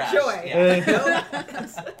things spark trash. joy.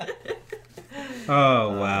 Yeah.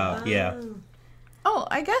 Oh wow, yeah. Oh,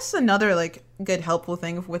 I guess another like good helpful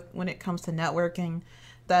thing with when it comes to networking,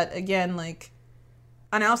 that again like,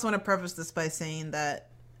 and I also want to preface this by saying that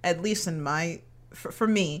at least in my for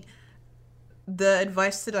me, the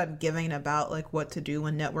advice that I'm giving about like what to do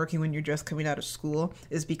when networking when you're just coming out of school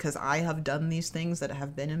is because I have done these things that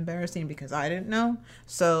have been embarrassing because I didn't know.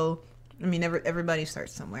 So I mean, everybody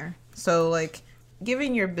starts somewhere. So like,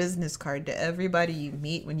 giving your business card to everybody you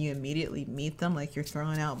meet when you immediately meet them, like you're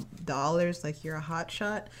throwing out dollars like you're a hot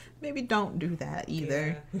shot, maybe don't do that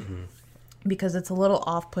either. Yeah. Because it's a little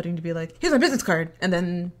off-putting to be like, here's my business card, and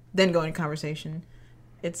then go in conversation.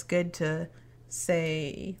 It's good to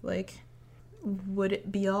say like, would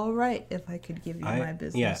it be all right if I could give you my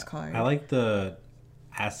business card? I like the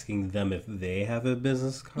asking them if they have a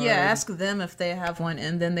business card. Yeah, ask them if they have one,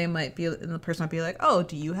 and then and the person might be like, "Oh,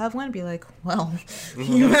 do you have one?" Be like, "Well,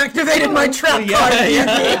 you activated my trap card,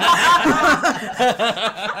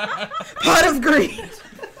 pot of greed."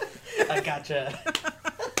 I gotcha.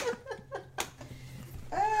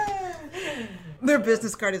 Their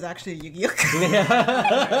business card is actually a Yu-Gi-Oh card.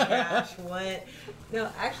 Gosh, what? No,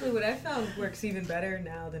 actually, what I found works even better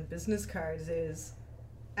now than business cards is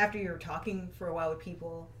after you're talking for a while with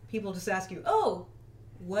people just ask you, "Oh,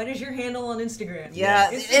 what is your handle on Instagram?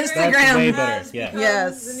 Yeah, Instagram. That's way has better, yeah. become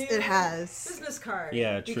Yes, the new it has. business card.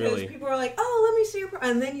 Yeah, because truly. people are like, oh, let me see your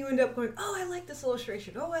and then you end up going, oh, I like this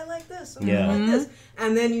illustration. Oh, I like this. Oh, Yeah. I like this.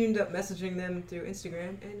 And then you end up messaging them through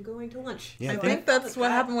Instagram and going to lunch. Yeah, I So think found that's that what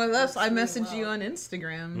that happened with us. works I really messaged you well. on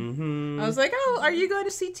Instagram. Mm-hmm. I was like, oh, are you going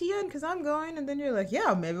to CTN? Because I'm going. And then you're like,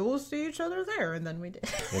 yeah, maybe we'll see each other there. And then we did.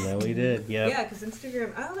 And then we did. Yep. Yeah, because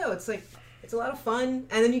Instagram, I don't know, it's like, it's a lot of fun.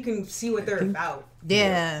 And then you can see what they're about.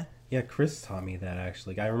 Yeah. Yeah, Chris taught me that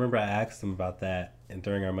actually. I remember I asked him about that, and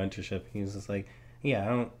during our mentorship, he was just like, "Yeah, I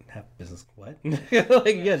don't have business. What?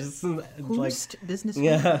 like, yeah, just like, Host business.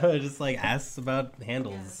 yeah, just like asks about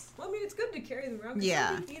handles. Yeah. Well, I mean, it's good to carry them around. 'Cause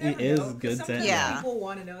Yeah. some people- you never It is know, 'cause good to- sometimes Yeah. people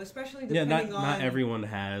want to know, especially Yeah, depending not on... everyone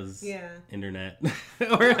has Yeah. internet,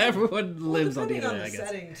 or everyone Well, lives on the depending internet. on I the guess.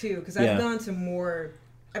 setting, too, because Yeah.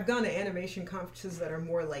 I've gone to animation conferences that are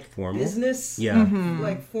more like Formal? business, Yeah.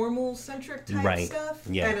 like formal-centric type Right. stuff.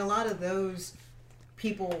 Yeah. And a lot of those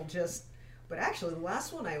people just... But actually, the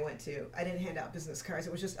last one I went to, I didn't hand out business cards.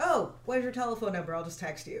 It was just, oh, what's your telephone number? I'll just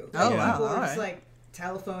text you. Oh, Yeah. wow. People were All just right. like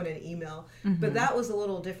telephone and email. But that was a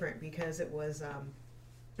little different because it was,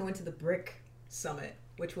 I went to the Brick Summit,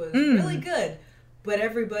 which was really good. But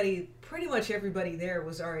pretty much everybody there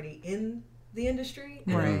was already in the industry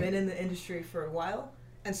and Right. had been in the industry for a while.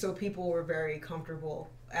 And so people were very comfortable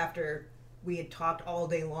after we had talked all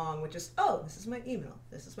day long with just, oh, this is my email.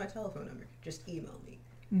 This is my telephone number. Just email me.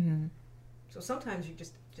 Mm-hmm. So sometimes you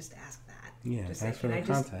just ask that. Yeah, Just ask for can the I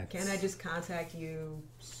just contacts. can I just contact you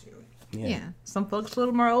soon? Yeah. Some folks a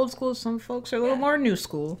little more old school. Some folks are a little more new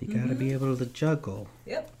school. You gotta be able to juggle.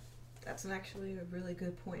 Yep. That's actually a really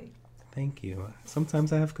good point. Thank you.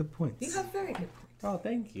 Sometimes I have good points. You have very good points. Oh,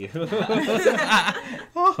 thank you.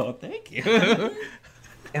 Oh, thank you.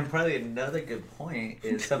 And probably another good point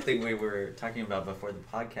is something we were talking about before the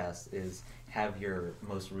podcast is have your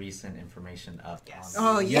most recent information up. Yes.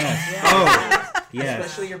 On Oh, Yes. Yeah. Oh, yes.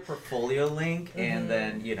 Especially your portfolio link and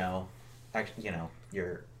then, your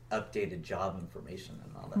updated job information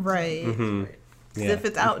and all that. Right. Stuff. Mhm. Right. 'Cause Yeah. if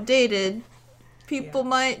it's outdated, people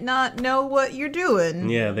might not know what you're doing.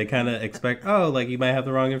 Yeah, they kind of expect, oh, like you might have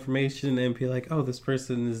the wrong information and be like, oh, this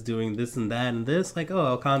person is doing this and that and this. Like, oh,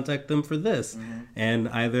 I'll contact them for this. And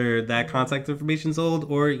either that contact information's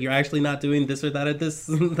old or you're actually not doing this or that or this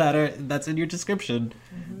that's in your description.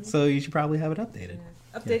 So you should probably have it updated.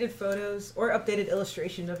 Updated photos or updated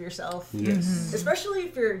illustration of yourself. Yes. Especially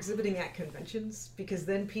if you're exhibiting at conventions, because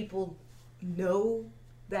then people know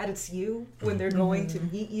that it's you when they're going to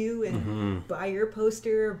meet you and buy your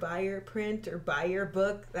poster, or buy your print, or buy your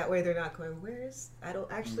book. That way they're not going, I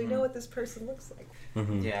don't actually know what this person looks like.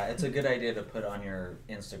 Yeah, it's a good idea to put on your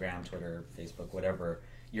Instagram, Twitter, Facebook, whatever,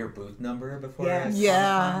 your booth number before. Yes.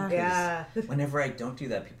 Yeah. Yeah. Whenever I don't do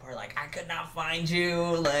that, people are like, I could not find you.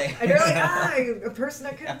 Like, And you're like, a person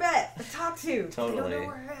I could have met, talked to. They don't totally. know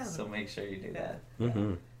where I am. So make sure you do that.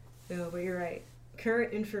 Mm-hmm. No, but you're right.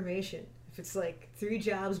 Current information. If it's like 3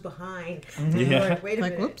 jobs behind, Yeah. you're like, wait a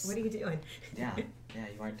Like, minute, whoops. what are you doing? Yeah, yeah,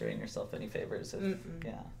 you aren't doing yourself any favors if you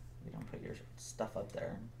don't put your stuff up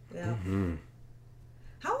there. Yeah. Mm-hmm.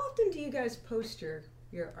 How often do you guys post your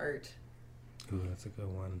art? Ooh, that's a good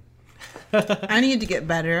one. I need to get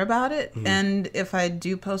better about it. And if I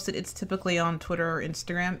do post it, it's typically on Twitter or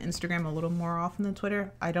Instagram. Instagram a little more often than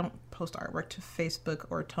Twitter. I don't post artwork to Facebook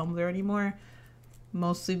or Tumblr anymore.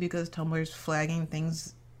 Mostly because Tumblr's flagging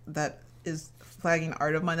things that is flagging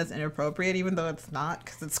art of mine that's inappropriate, even though it's not,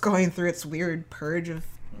 because it's going through its weird purge of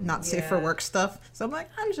not safe for Yeah. work stuff. So I'm like,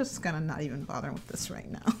 I'm just gonna not even bother with this right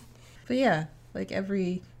now. But yeah, like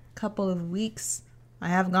every couple of weeks, I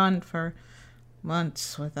have gone for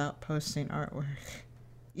months without posting artwork,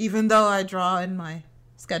 even though I draw in my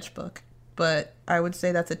sketchbook. But I would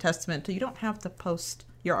say that's a testament to you don't have to post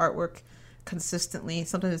your artwork consistently.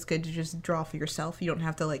 Sometimes it's good to just draw for yourself. You don't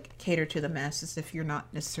have to like cater to the masses if you're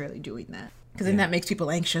not necessarily doing that, because then that makes people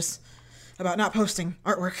anxious about not posting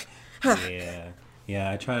artwork. Yeah,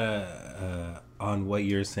 I try to, on what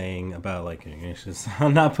you're saying about like, it's just,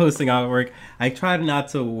 I'm not posting artwork, I try not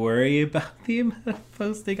to worry about the amount of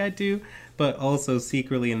posting I do, but also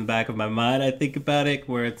secretly in the back of my mind, I think about it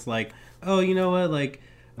where it's like, oh, you know what, like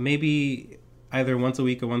maybe either once a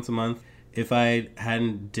week or once a month, if I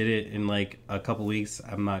hadn't did it in like a couple weeks,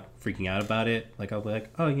 I'm not freaking out about it. Like I'll be like,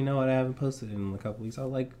 oh, you know what, I haven't posted in a couple weeks. I'll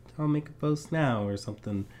make a post now or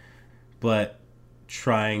something. But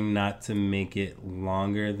trying not to make it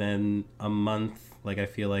longer than a month. Like I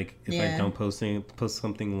feel like if I don't post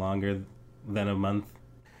something longer than a month,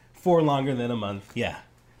 for longer than a month,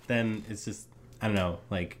 then it's just, I don't know,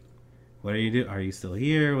 like what are you doing? Are you still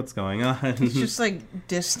here? What's going on? It's just like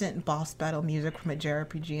distant boss battle music from a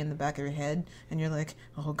JRPG in the back of your head, and you're like,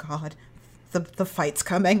 oh god, the fight's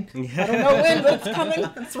coming. I don't know when, but it's coming.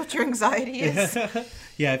 That's what your anxiety is.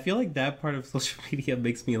 Yeah, I feel like that part of social media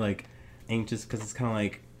makes me like anxious because it's kind of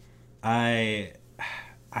like I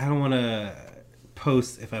don't want to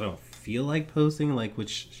post if I don't feel like posting, like,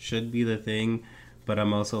 which should be the thing, but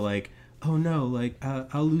I'm also like, oh no, like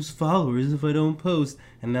I'll lose followers if I don't post,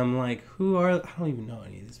 and I'm like, who are? I don't even know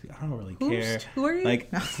any of these people. I don't really care. Who are you?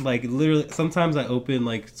 Like literally, sometimes I open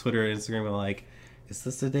like Twitter or Instagram and like, is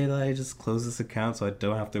this the day that I just close this account so I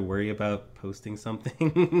don't have to worry about posting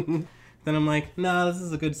something? Then I'm like, nah, this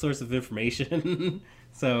is a good source of information.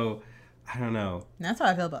 So I don't know. That's how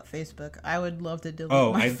I feel about Facebook. I would love to delete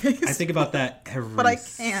my Facebook. I think about that every but I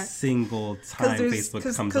can't. single time Facebook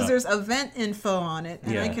comes up. Because there's event info on it,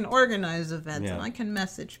 and I can organize events, and I can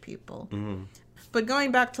message people. Mm-hmm. But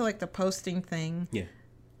going back to like the posting thing,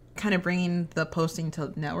 kind of bringing the posting to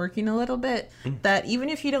networking a little bit, that even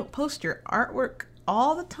if you don't post your artwork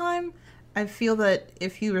all the time, I feel that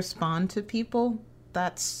if you respond to people,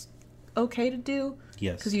 that's okay to do.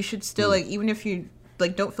 Yes. Because you should still, like, even if you,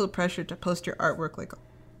 like, don't feel pressured to post your artwork, like,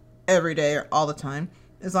 every day or all the time.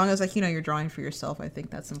 As long as, like, you know, you're drawing for yourself, I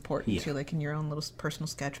think that's important, too, like, in your own little personal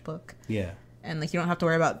sketchbook. Yeah. And, like, you don't have to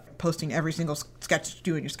worry about posting every single sketch you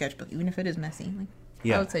do in your sketchbook, even if it is messy.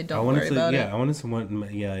 Like, I would say don't worry about it. Yeah, I wanted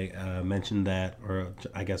to mention that, or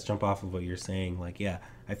I guess jump off of what you're saying. Like, yeah,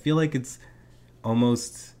 I feel like it's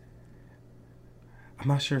almost... I'm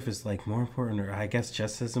not sure if it's like more important or I guess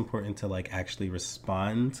just as important to like actually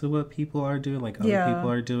respond to what people are doing, like other people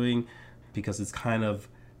are doing, because it's kind of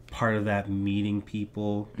part of that meeting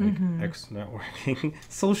people, like networking,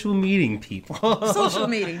 social meeting people. Social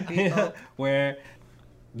meeting people. Yeah, where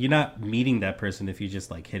you're not meeting that person if you're just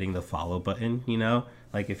like hitting the follow button, you know?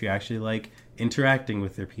 Like if you're actually like interacting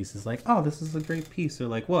with their pieces, like, oh, this is a great piece, or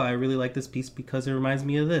like, well, I really like this piece because it reminds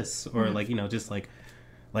me of this, or like, you know, just like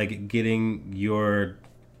getting your,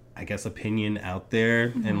 I guess, opinion out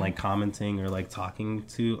there and like commenting or like talking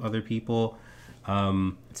to other people.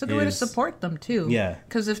 It's a good way to support them too. Yeah.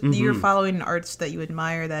 Because if you're following artists that you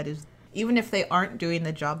admire, that is, even if they aren't doing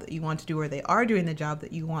the job that you want to do, or they are doing the job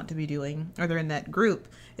that you want to be doing, or they're in that group,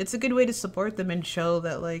 it's a good way to support them and show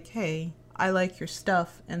that, like, hey, I like your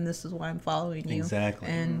stuff and this is why I'm following you. Exactly.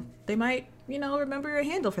 And they might, you know, remember your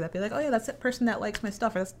handle for that. Be like, oh yeah, that's that person that likes my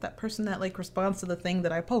stuff, or that's that person that like responds to the thing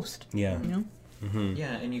that I post. Yeah. You know?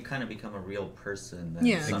 Yeah, and you kind of become a real person then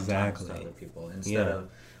sometimes exactly. to other people. Instead of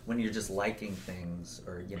when you're just liking things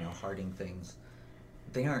or, you know, hearting things,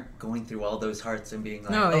 they aren't going through all those hearts and being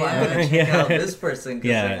like, I'm going to check out this person.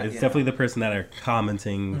 Yeah, it's definitely the person that are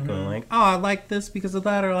commenting, going like, oh, I like this because of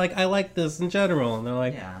that, or like, I like this in general. And they're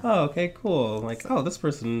like, oh, okay, cool. Like, oh, this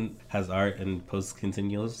person has art and posts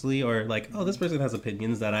continuously, or like, oh, this person has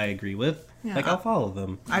opinions that I agree with. Yeah, like, I'll follow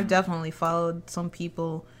them. I've definitely followed some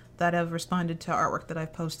people that have responded to artwork that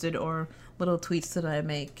I've posted or little tweets that I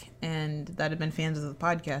make, and that have been fans of the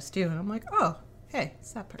podcast too. And I'm like, oh, hey,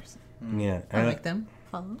 it's that person. Yeah. I like them.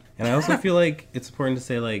 Follow. And I also feel like it's important to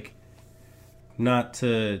say, like, not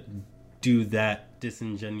to do that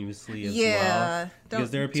disingenuously as well.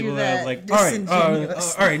 Because there are people that are like,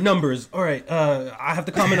 all right, numbers. All right, I have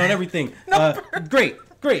to comment on everything. Great.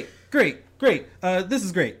 This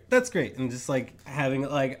is great. That's great. And just like having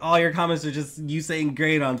like all your comments are just you saying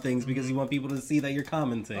great on things because you want people to see that you're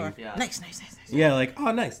commenting. Or, nice. Yeah, like,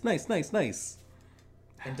 oh, nice.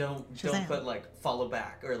 And don't put like follow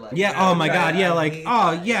back or like oh my god, yeah, like,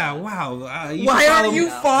 oh yeah, wow. Why aren't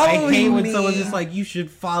you following me? I hate when someone's just like, you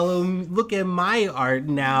should follow me. Look at my art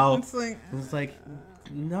now. It's like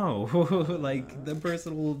no. Like the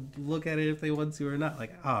person will look at it if they want to or not.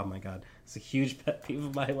 Like, oh my god, it's a huge pet peeve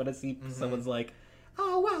of mine when I see someone's like,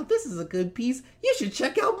 oh wow, this is a good piece. You should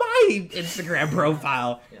check out my Instagram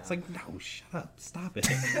profile. It's like, no, shut up, stop it.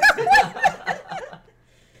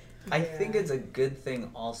 I think it's a good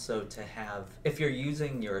thing also to have, if you're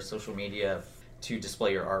using your social media to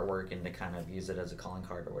display your artwork and to kind of use it as a calling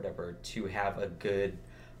card or whatever, to have a good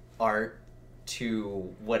art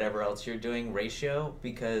to whatever else you're doing ratio,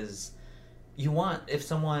 because you want, if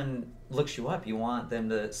someone looks you up, you want them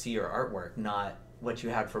to see your artwork, not what you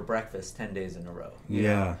had for breakfast 10 days in a row.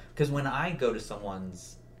 Yeah. Because when I go to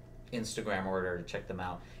someone's Instagram order to check them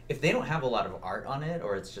out, if they don't have a lot of art on it,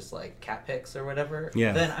 or it's just like cat pics or whatever,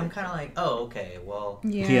 then I'm kind of like, oh, okay, well.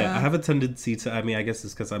 Yeah, I have a tendency to, I mean, I guess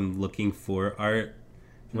it's because I'm looking for art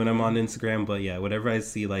when I'm on Instagram, but yeah, whenever I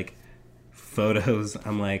see like photos,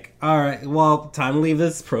 I'm like, all right, well, time to leave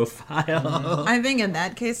this profile. I think in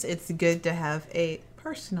that case, it's good to have a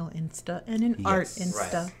personal Insta and an art Yes.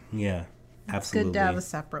 Insta. Right. Yeah, It's absolutely. good to have a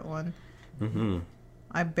separate one. Mm-hmm.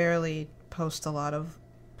 I barely post a lot of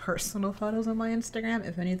personal photos on my Instagram.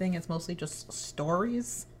 If anything, it's mostly just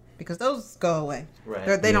stories because those go away.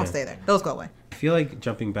 Right. They don't Yeah. stay there. Those go away. I feel like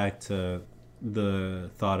jumping back to the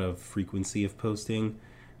thought of frequency of posting,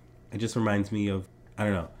 it just reminds me of, I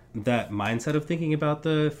don't know, that mindset of thinking about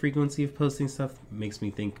the frequency of posting stuff makes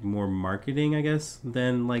me think more marketing, I guess,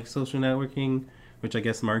 than like social networking, which I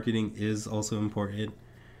guess marketing is also important.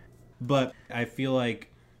 But I feel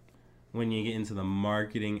like when you get into the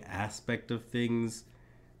marketing aspect of things,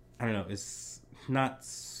 I don't know, it's not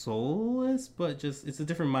soulless, but just it's a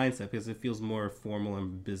different mindset because it feels more formal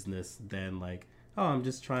and business than like, oh, I'm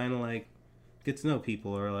just trying to like get to know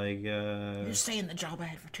people or like You're saying the job I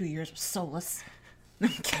had for 2 years was soulless. I'm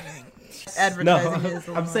kidding. no, Advertising is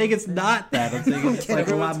a I'm saying it's not that. I'm saying it's like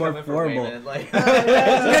a lot more formal. Like,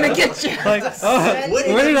 I'm gonna get you. Like, oh, What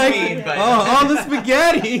where do did you I? mean by Oh, all the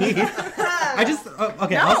spaghetti. I just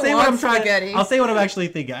okay. No I'll one say what I'm wants trying. spaghetti. I'll say what I'm actually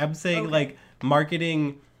thinking. I'm saying Okay. like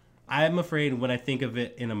marketing. I'm afraid when I think of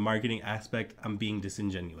it in a marketing aspect, I'm being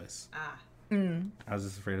disingenuous. I was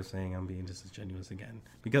just afraid of saying I'm being disingenuous again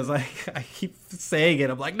because I keep saying it.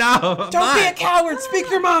 I'm like, no, I'm Don't be a not. coward. Speak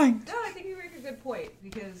your mind. No, I think you make a good point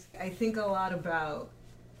because I think a lot about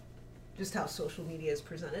just how social media is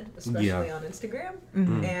presented, especially Yeah. on Instagram.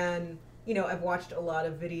 Mm-hmm. And, you know, I've watched a lot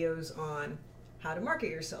of videos on how to market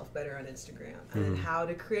yourself better on Instagram, and then how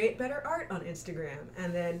to create better art on Instagram,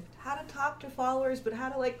 and then how to talk to followers, but how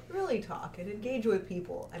to like really talk and engage with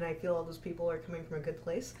people. And I feel all those people are coming from a good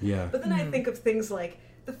place. Yeah. But then I think of things like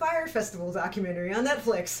the Fire Festival documentary on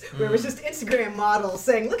Netflix, where it was just Instagram models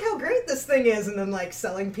saying, "Look how great this thing is," and then like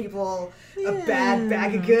selling people a bad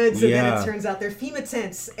bag of goods, and then Yeah. it turns out they're FEMA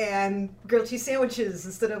tents and grilled cheese sandwiches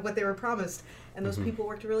instead of what they were promised. And those people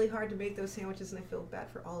worked really hard to make those sandwiches, and I feel bad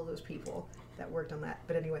for all of those people that worked on that.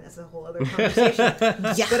 But anyway, that's a whole other conversation.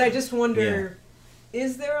 But I just wonder,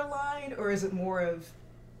 is there a line, or is it more of,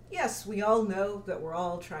 yes, we all know that we're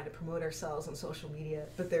all trying to promote ourselves on social media,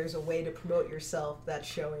 but there's a way to promote yourself that's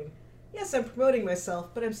showing, yes, I'm promoting myself,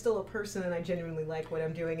 but I'm still a person and I genuinely like what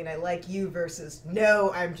I'm doing and I like you, versus,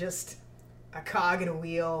 no, I'm just a cog in a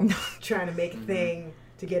wheel trying to make a thing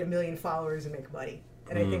to get 1 million followers and make money.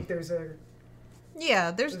 And I think there's a...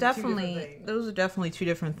 Yeah, there's Those are two definitely different things. those are definitely two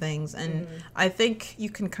different things, and I think you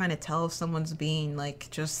can kind of tell if someone's being like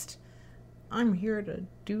just I'm here to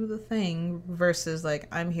do the thing versus like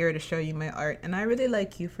I'm here to show you my art, and I really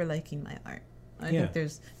like you for liking my art. I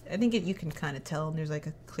think you can kind of tell, and there's like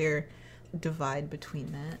a clear divide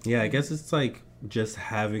between that. Yeah, I guess it's like just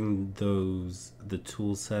having the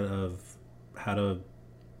tool set of how to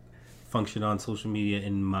function on social media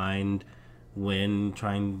in mind when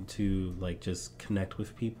trying to like just connect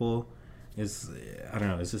with people is, I don't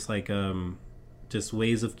know, it's just like just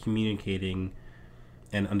ways of communicating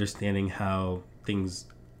and understanding how things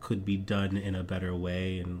could be done in a better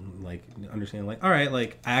way, and like understanding like, all right,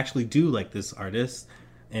 like I actually do like this artist,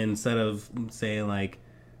 instead of saying like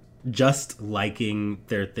just liking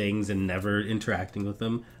their things and never interacting with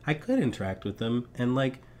them. I could interact with them, and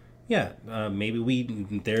like, yeah,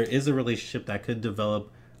 maybe there is a relationship that could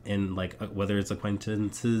develop in like whether it's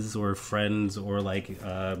acquaintances or friends or like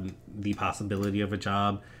the possibility of a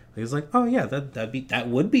job. It's like, oh yeah, that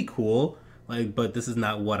would be cool. Like, but this is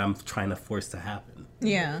not what I'm trying to force to happen.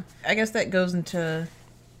 Yeah, I guess that goes into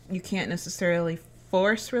you can't necessarily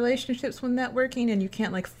force relationships when networking, and you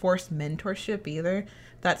can't like force mentorship either.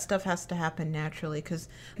 That stuff has to happen naturally, because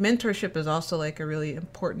mentorship is also like a really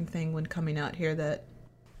important thing when coming out here.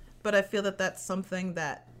 But I feel that that's something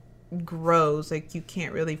that grows. Like you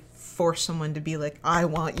can't really force someone to be like, I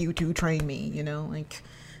want you to train me, you know, like,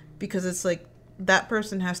 because it's like that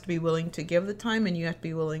person has to be willing to give the time, and you have to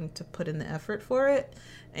be willing to put in the effort for it.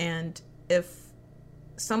 And if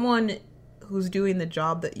someone who's doing the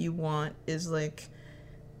job that you want is like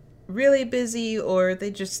really busy, or they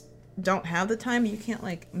just don't have the time, you can't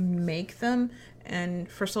like make them. And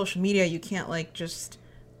for social media, you can't like just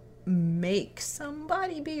make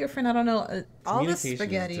somebody be your friend. I don't know. All the Communication is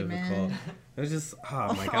spaghetti, difficult. man. It was just,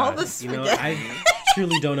 oh my god. All the You know, spaghetti. I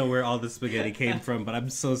truly don't know where all the spaghetti came from, but I'm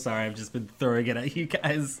so sorry. I've just been throwing it at you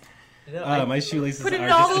guys. No, My shoelaces Put it are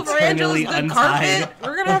all just over Angela's eternally good untied. carpet.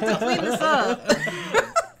 We're gonna have to clean this up.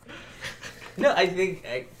 No, I think,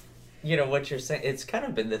 you know, what you're saying, it's kind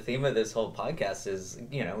of been the theme of this whole podcast is,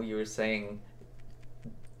 you know, you were saying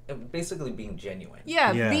basically being genuine.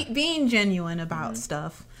 Yeah, Yeah. being genuine about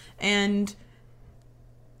stuff. And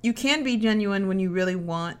you can be genuine when you really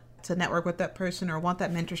want to network with that person or want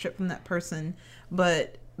that mentorship from that person.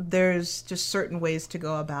 But there's just certain ways to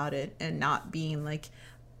go about it and not being like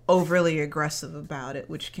overly aggressive about it,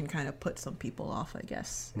 which can kind of put some people off, I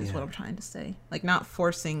guess, is what I'm trying to say. Like, not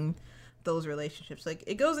forcing those relationships. Like,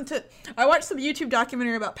 it goes into, I watched some YouTube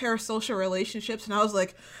documentary about parasocial relationships, and I was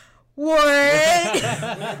like, what?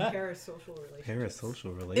 Parasocial relationships.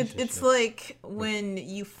 Parasocial relationships. It's like when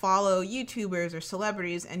you follow YouTubers or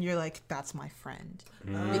celebrities and you're like, that's my friend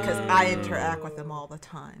because I interact with them all the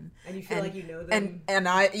time. And you feel like you know them.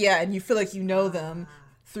 And you feel like you know them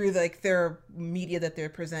through like their media that they're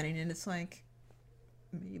presenting, and it's like,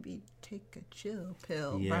 maybe take a chill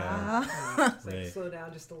pill, Yeah. brah. It's like, slow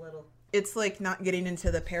down just a little. It's like not getting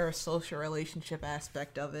into the parasocial relationship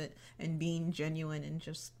aspect of it and being genuine and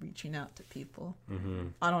just reaching out to people. Mm-hmm.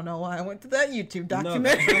 I don't know why I went to that YouTube No,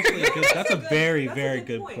 documentary. that's a very, that's a very good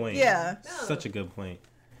good point. point. Yeah. No. Such a good point.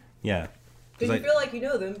 Yeah. Because you feel like you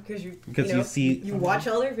know them because you see you watch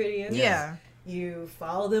all their videos. Yeah. You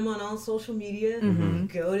follow them on all social media. Mm-hmm. You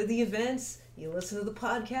go to the events. You listen to the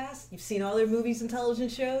podcast. You've seen all their movies and television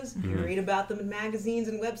shows. You read about them in magazines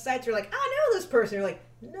and websites. You're like, I know this person. You're like,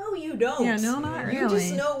 no, you don't. Yeah, no, not You really.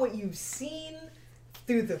 just know what you've seen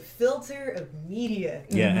through the filter of media.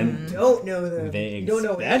 Yeah, and You don't know them. they You don't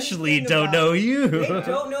know especially anything don't about know them. you. They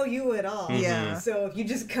don't know you at all. Yeah. So if you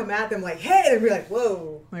just come at them like, hey, they'll be like,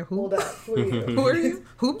 whoa, Like, who? hold up. Who are you? Who are you?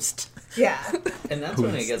 Hoopst? Yeah. And that's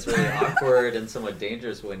when it gets really awkward and somewhat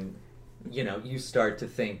dangerous when, you start to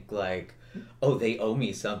think like, oh, they owe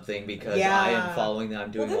me something because I am following them,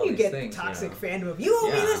 I'm doing Well, then all you these get things. toxic fandom of, you owe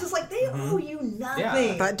me Yeah. this. It's like, they owe you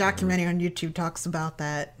nothing. That documentary on YouTube talks about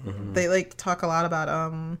that. They like talk a lot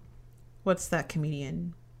about what's that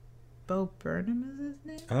comedian? Bo Burnham is his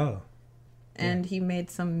name? Oh. And he made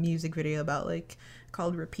some music video about like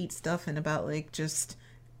called Repeat Stuff and about like just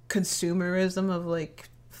consumerism of like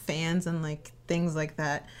fans and like things like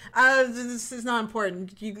that. This is not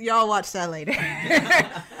important. Y'all watch that later.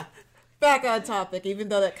 Back on topic, even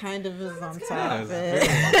though that kind of is on topic.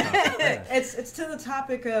 It's to the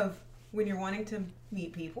topic of when you're wanting to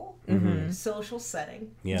meet people, social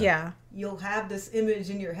setting. Yeah. You'll have this image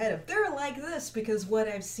in your head of they're like this because what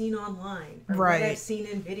I've seen online, or Right. what I've seen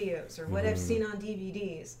in videos, or what I've seen on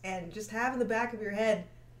DVDs, and just have in the back of your head,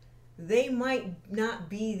 they might not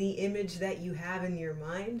be the image that you have in your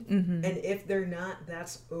mind, and if they're not,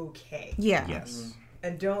 that's okay. Yeah. Yes.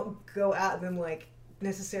 And don't go at them like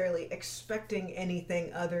necessarily expecting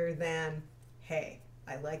anything other than, hey,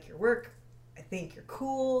 I like your work, I think you're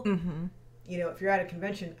cool. If you're at a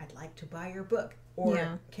convention, I'd like to buy your book.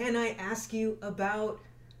 Or can I ask you about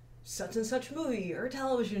such and such movie or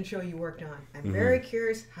television show you worked on? I'm very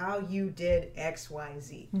curious how you did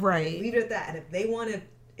XYZ. Right. And leave it at that. And if they want to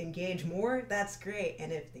engage more, that's great.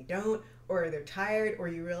 And if they don't, or they're tired, or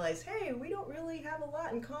you realize, hey, we don't really have a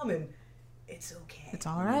lot in common, it's okay. It's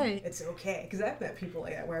all right. It's okay. Because I've met people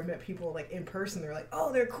like that, where I've met people like in person, they're like,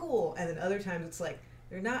 oh, they're cool. And then other times it's like,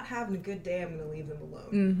 they're not having a good day, I'm going to leave them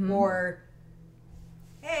alone. Or,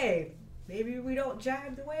 hey, maybe we don't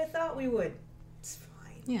jive the way I thought we would. It's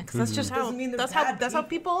fine. Yeah, because that's just how Doesn't mean they're that's bad how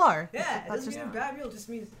people are. Yeah, it That's doesn't just mean they're bad people. It just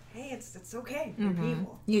means, hey, it's okay. They're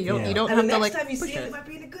people. you don't And have the to next like time you push see it, it. they might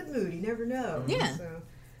be in a good mood. You never know. Yeah. So,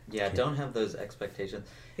 Yeah, don't have those expectations.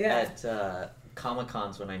 Yeah. At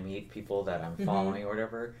Comic-Cons, when I meet people that I'm following or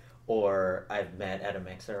whatever, or I've met at a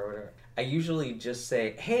mixer or whatever, I usually just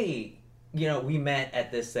say, hey, we met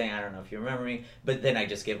at this thing. I don't know if you remember me, but then I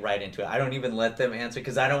just get right into it. I don't even let them answer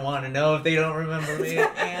because I don't want to know if they don't remember me.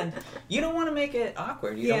 And you don't want to make it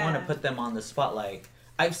awkward. You don't want to put them on the spotlight.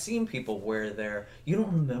 I've seen people where you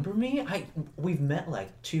don't remember me? We've met like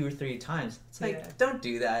 2 or 3 times. It's like, don't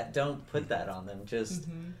do that. Don't put that on them. Just,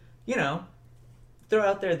 throw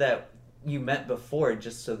out there that you met before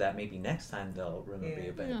just so that maybe next time they'll remember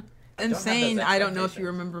you. But And don't have saying, those I don't know if you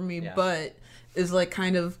expectations. remember me, Yeah. but is like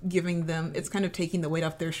kind of giving them, it's kind of taking the weight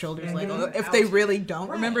off their shoulders. Like, Mhm. if they Ouch. really don't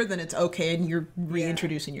Right. remember, then it's okay and you're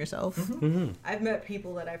reintroducing yourself. I've met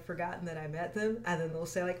people that I've forgotten that I met them, and then they'll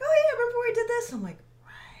say like, "Oh yeah, remember we did this?" I'm like,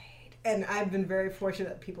 "Right." And I've been very fortunate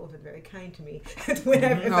that people have been very kind to me when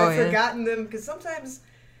if Oh, I've yeah. forgotten them, because sometimes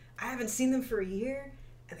I haven't seen them for a year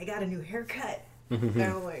and they got a new haircut, and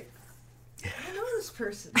I'm like, I know this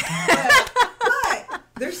person, but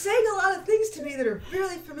they're saying a lot of things to me that are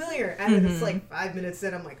really familiar, and then it's like 5 minutes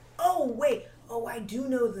in, I'm like, oh wait. Oh, I do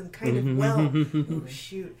know them kind of well. Oh,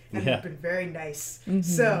 shoot. And Yeah. they've been very nice.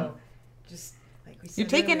 So, just like we said, You're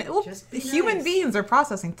taking, earlier, just be human nice. beings are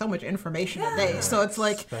processing so much information a day, so it's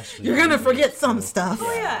like, Especially you're gonna when forget it's some so- stuff.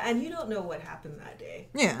 Oh, yeah, and you don't know what happened that day.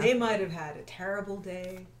 Yeah. They might have had a terrible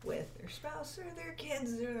day with their spouse or their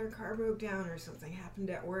kids, or their car broke down, or something happened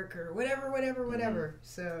at work, or whatever.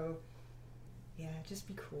 So, Yeah, just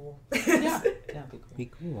be cool. Yeah, be cool. Be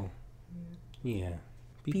cool. Yeah.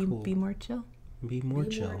 Be Be, cool. be more chill. Be more Be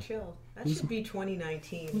chill. more chill. That should be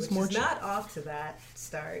 2019, who's which more is chill? not off to that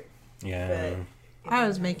start. Yeah. But I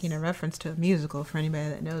was making a reference to a musical for anybody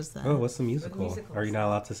that knows that. Oh, what's the musical? musical Are you is not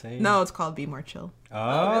allowed to say? No, it's called Be More Chill.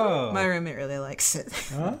 Oh. My roommate really likes it.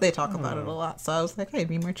 Oh. They talk about it a lot. So I was like, hey,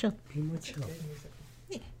 be more chill. Be more Good chill. musical.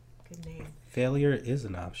 Yeah. Good name. Failure is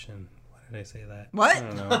an option. Why did I say that? What? I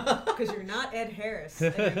don't know. Because you're not Ed Harris,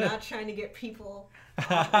 and you're not trying to get people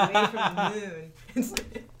away from the moon.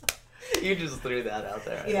 You just threw that out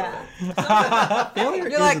there. Yeah. Failure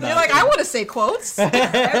You're like, I want to say quotes.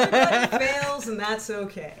 Everybody fails, and that's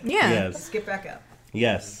okay. Yeah. Yes. Just get back up.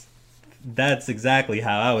 Yes. That's exactly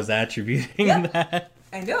how I was attributing Yep. that.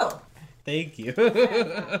 I know. Thank you.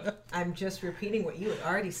 I'm just repeating what you had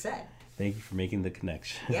already said. Thank you for making the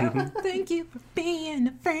connection. Yeah. Thank you for being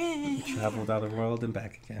a friend. Travel down the world and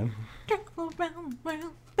back again. Travel around the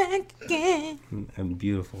world, back again. And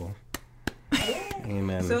beautiful.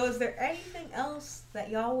 Amen. So is there anything else that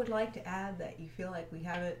y'all would like to add that you feel like we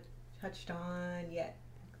haven't touched on yet?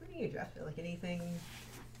 Including you, Jeff. Like anything?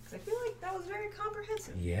 Because I feel like that was very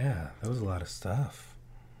comprehensive. Yeah, that was a lot of stuff.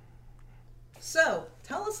 So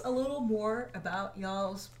tell us a little more about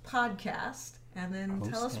y'all's podcast, and then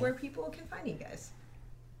tell us Hosting. where people can find you guys.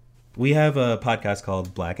 We have a podcast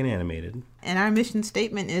called Black and Animated. And our mission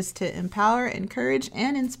statement is to empower, encourage,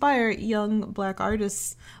 and inspire young Black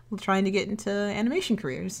artists trying to get into animation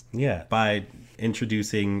careers. Yeah, by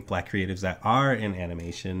introducing Black creatives that are in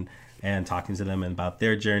animation and talking to them about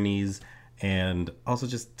their journeys, and also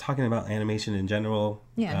just talking about animation in general.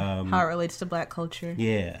 Yeah, how it relates to Black culture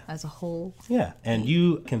Yeah. as a whole. Yeah, and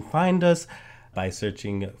you can find us by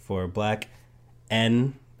searching for Black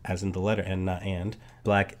N, as in the letter N, not and,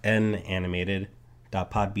 Black N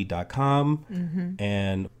Animated.podbean.com.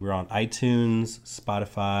 And we're on iTunes,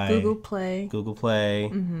 Spotify, Google Play.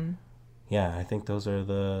 Yeah, I think those are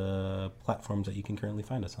the platforms that you can currently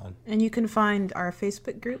find us on. And you can find our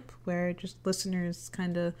Facebook group where just listeners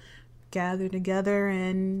kind of gather together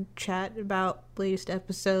and chat about latest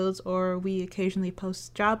episodes, or we occasionally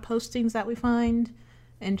post job postings that we find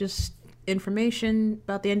and just information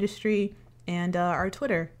about the industry, and our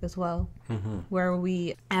Twitter as well, where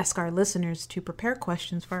we ask our listeners to prepare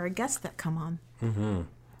questions for our guests that come on.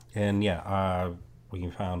 And yeah, we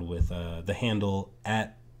can found with the handle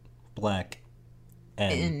at Black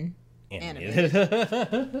N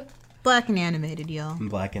Animated. Black and Animated, y'all.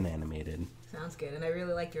 Black and Animated. Sounds good. And I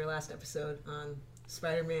really liked your last episode on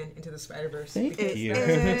Spider-Man Into the Spider-Verse. Thank because you. That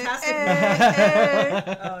was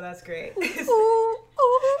fantastic. Oh, that's great. Ooh,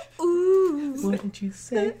 ooh, ooh. Wouldn't you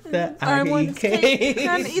say that I I want eat some cake? I'm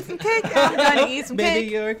gonna eat some cake. I'm gonna eat some Baby,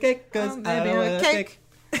 cake. you're a cake, cause I'm I gonna want eat a a cake.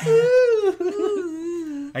 cake.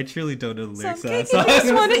 I truly don't know the Some lyrics to cake that you just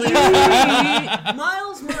song. want to eat.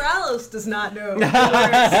 Miles Morales does not know the words to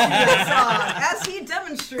that song, as he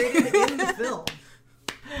demonstrated in the film.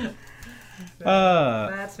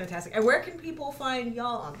 That's fantastic. And where can people find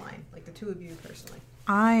y'all online? Like the two of you personally.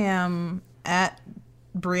 I am at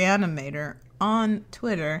Briannimator on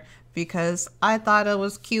Twitter because I thought it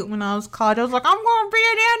was cute when I was college. I was like, I'm going to be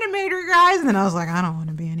an animator, guys. And then I was like, I don't want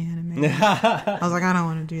to be an animator. I was like, I don't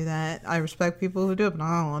want to do that. I respect people who do it, but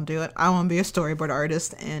I don't want to do it. I want to be a storyboard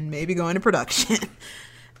artist and maybe go into production.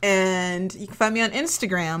 And you can find me on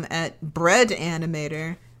Instagram at Bread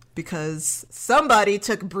Animator because somebody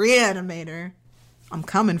took Briannimator. I'm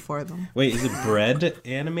coming for them. Wait, is it bread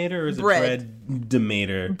animator or is it Bread. bread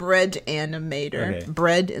demator? Bread Animator. Okay.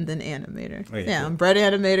 Bread and then Animator. Okay, yeah, cool. I'm Bread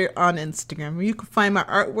Animator on Instagram, where you can find my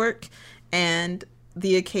artwork and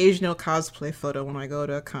the occasional cosplay photo when I go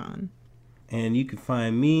to a con. And you can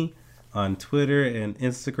find me on Twitter and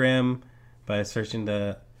Instagram by searching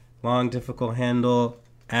the long, difficult handle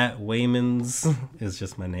at Waymans. It's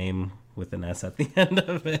just my name with an S at the end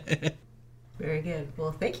of it. Very good.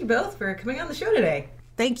 Well, thank you both for coming on the show today.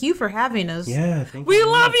 Thank you for having us. Yeah, thank We you.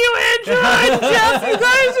 love you, Andrew and Jeff. You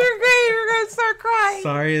guys are great. We're going to start crying.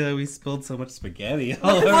 Sorry that we spilled so much spaghetti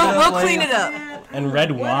all over the We'll place. clean it up. And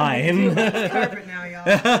red What am I gonna do wine. about this carpet now,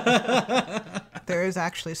 y'all? There is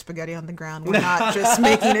actually spaghetti on the ground. We're not just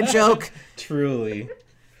making a joke. Truly.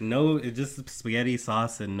 No, it's just spaghetti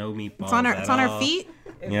sauce and no meatballs. It's on our feet.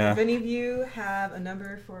 Yeah. If any of you have a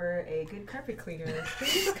number for a good carpet cleaner,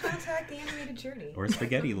 please contact the Animated Journey. Or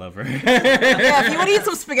spaghetti lover. Yeah, if you want to eat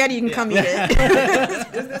some spaghetti, you can come eat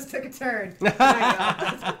it. This took a turn. Good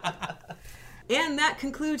night, y'all. And that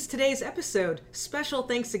concludes today's episode. Special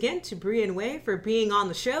thanks again to Bree and Wei for being on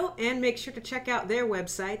the show, and make sure to check out their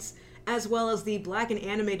websites, as well as the Black and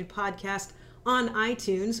Animated podcast on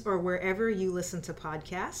iTunes or wherever you listen to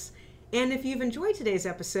podcasts. And if you've enjoyed today's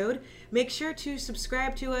episode, make sure to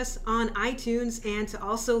subscribe to us on iTunes and to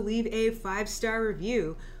also leave a 5-star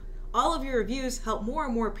review. All of your reviews help more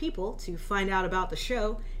and more people to find out about the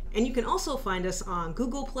show, and you can also find us on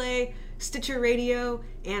Google Play, Stitcher Radio,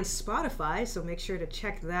 and Spotify, so make sure to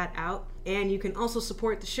check that out. And you can also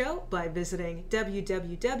support the show by visiting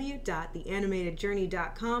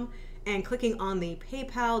www.theanimatedjourney.com and clicking on the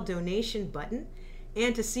PayPal donation button.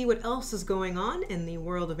 And to see what else is going on in the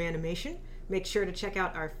world of animation, make sure to check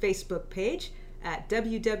out our Facebook page at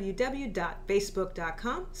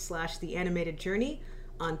www.facebook.com/theanimatedjourney.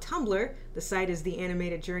 On Tumblr, the site is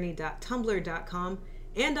theanimatedjourney.tumblr.com.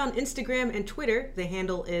 And on Instagram and Twitter, the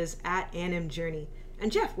handle is @animjourney.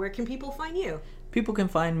 And Jeff, where can people find you? People can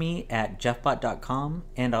find me at jeffbot.com,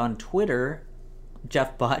 and on Twitter,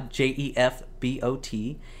 jeffbot,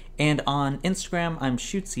 JEFBOT. And on Instagram, I'm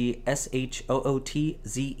Shootsy,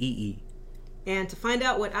 SHOOTZEE. And to find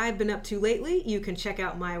out what I've been up to lately, you can check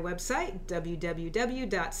out my website,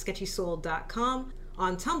 www.sketchysoul.com.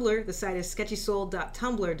 On Tumblr, the site is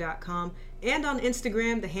sketchysoul.tumblr.com. And on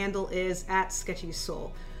Instagram, the handle is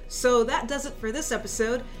 @sketchysoul. So that does it for this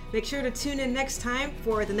episode. Make sure to tune in next time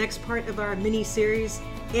for the next part of our mini-series.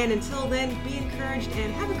 And until then, be encouraged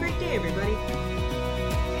and have a great day, everybody.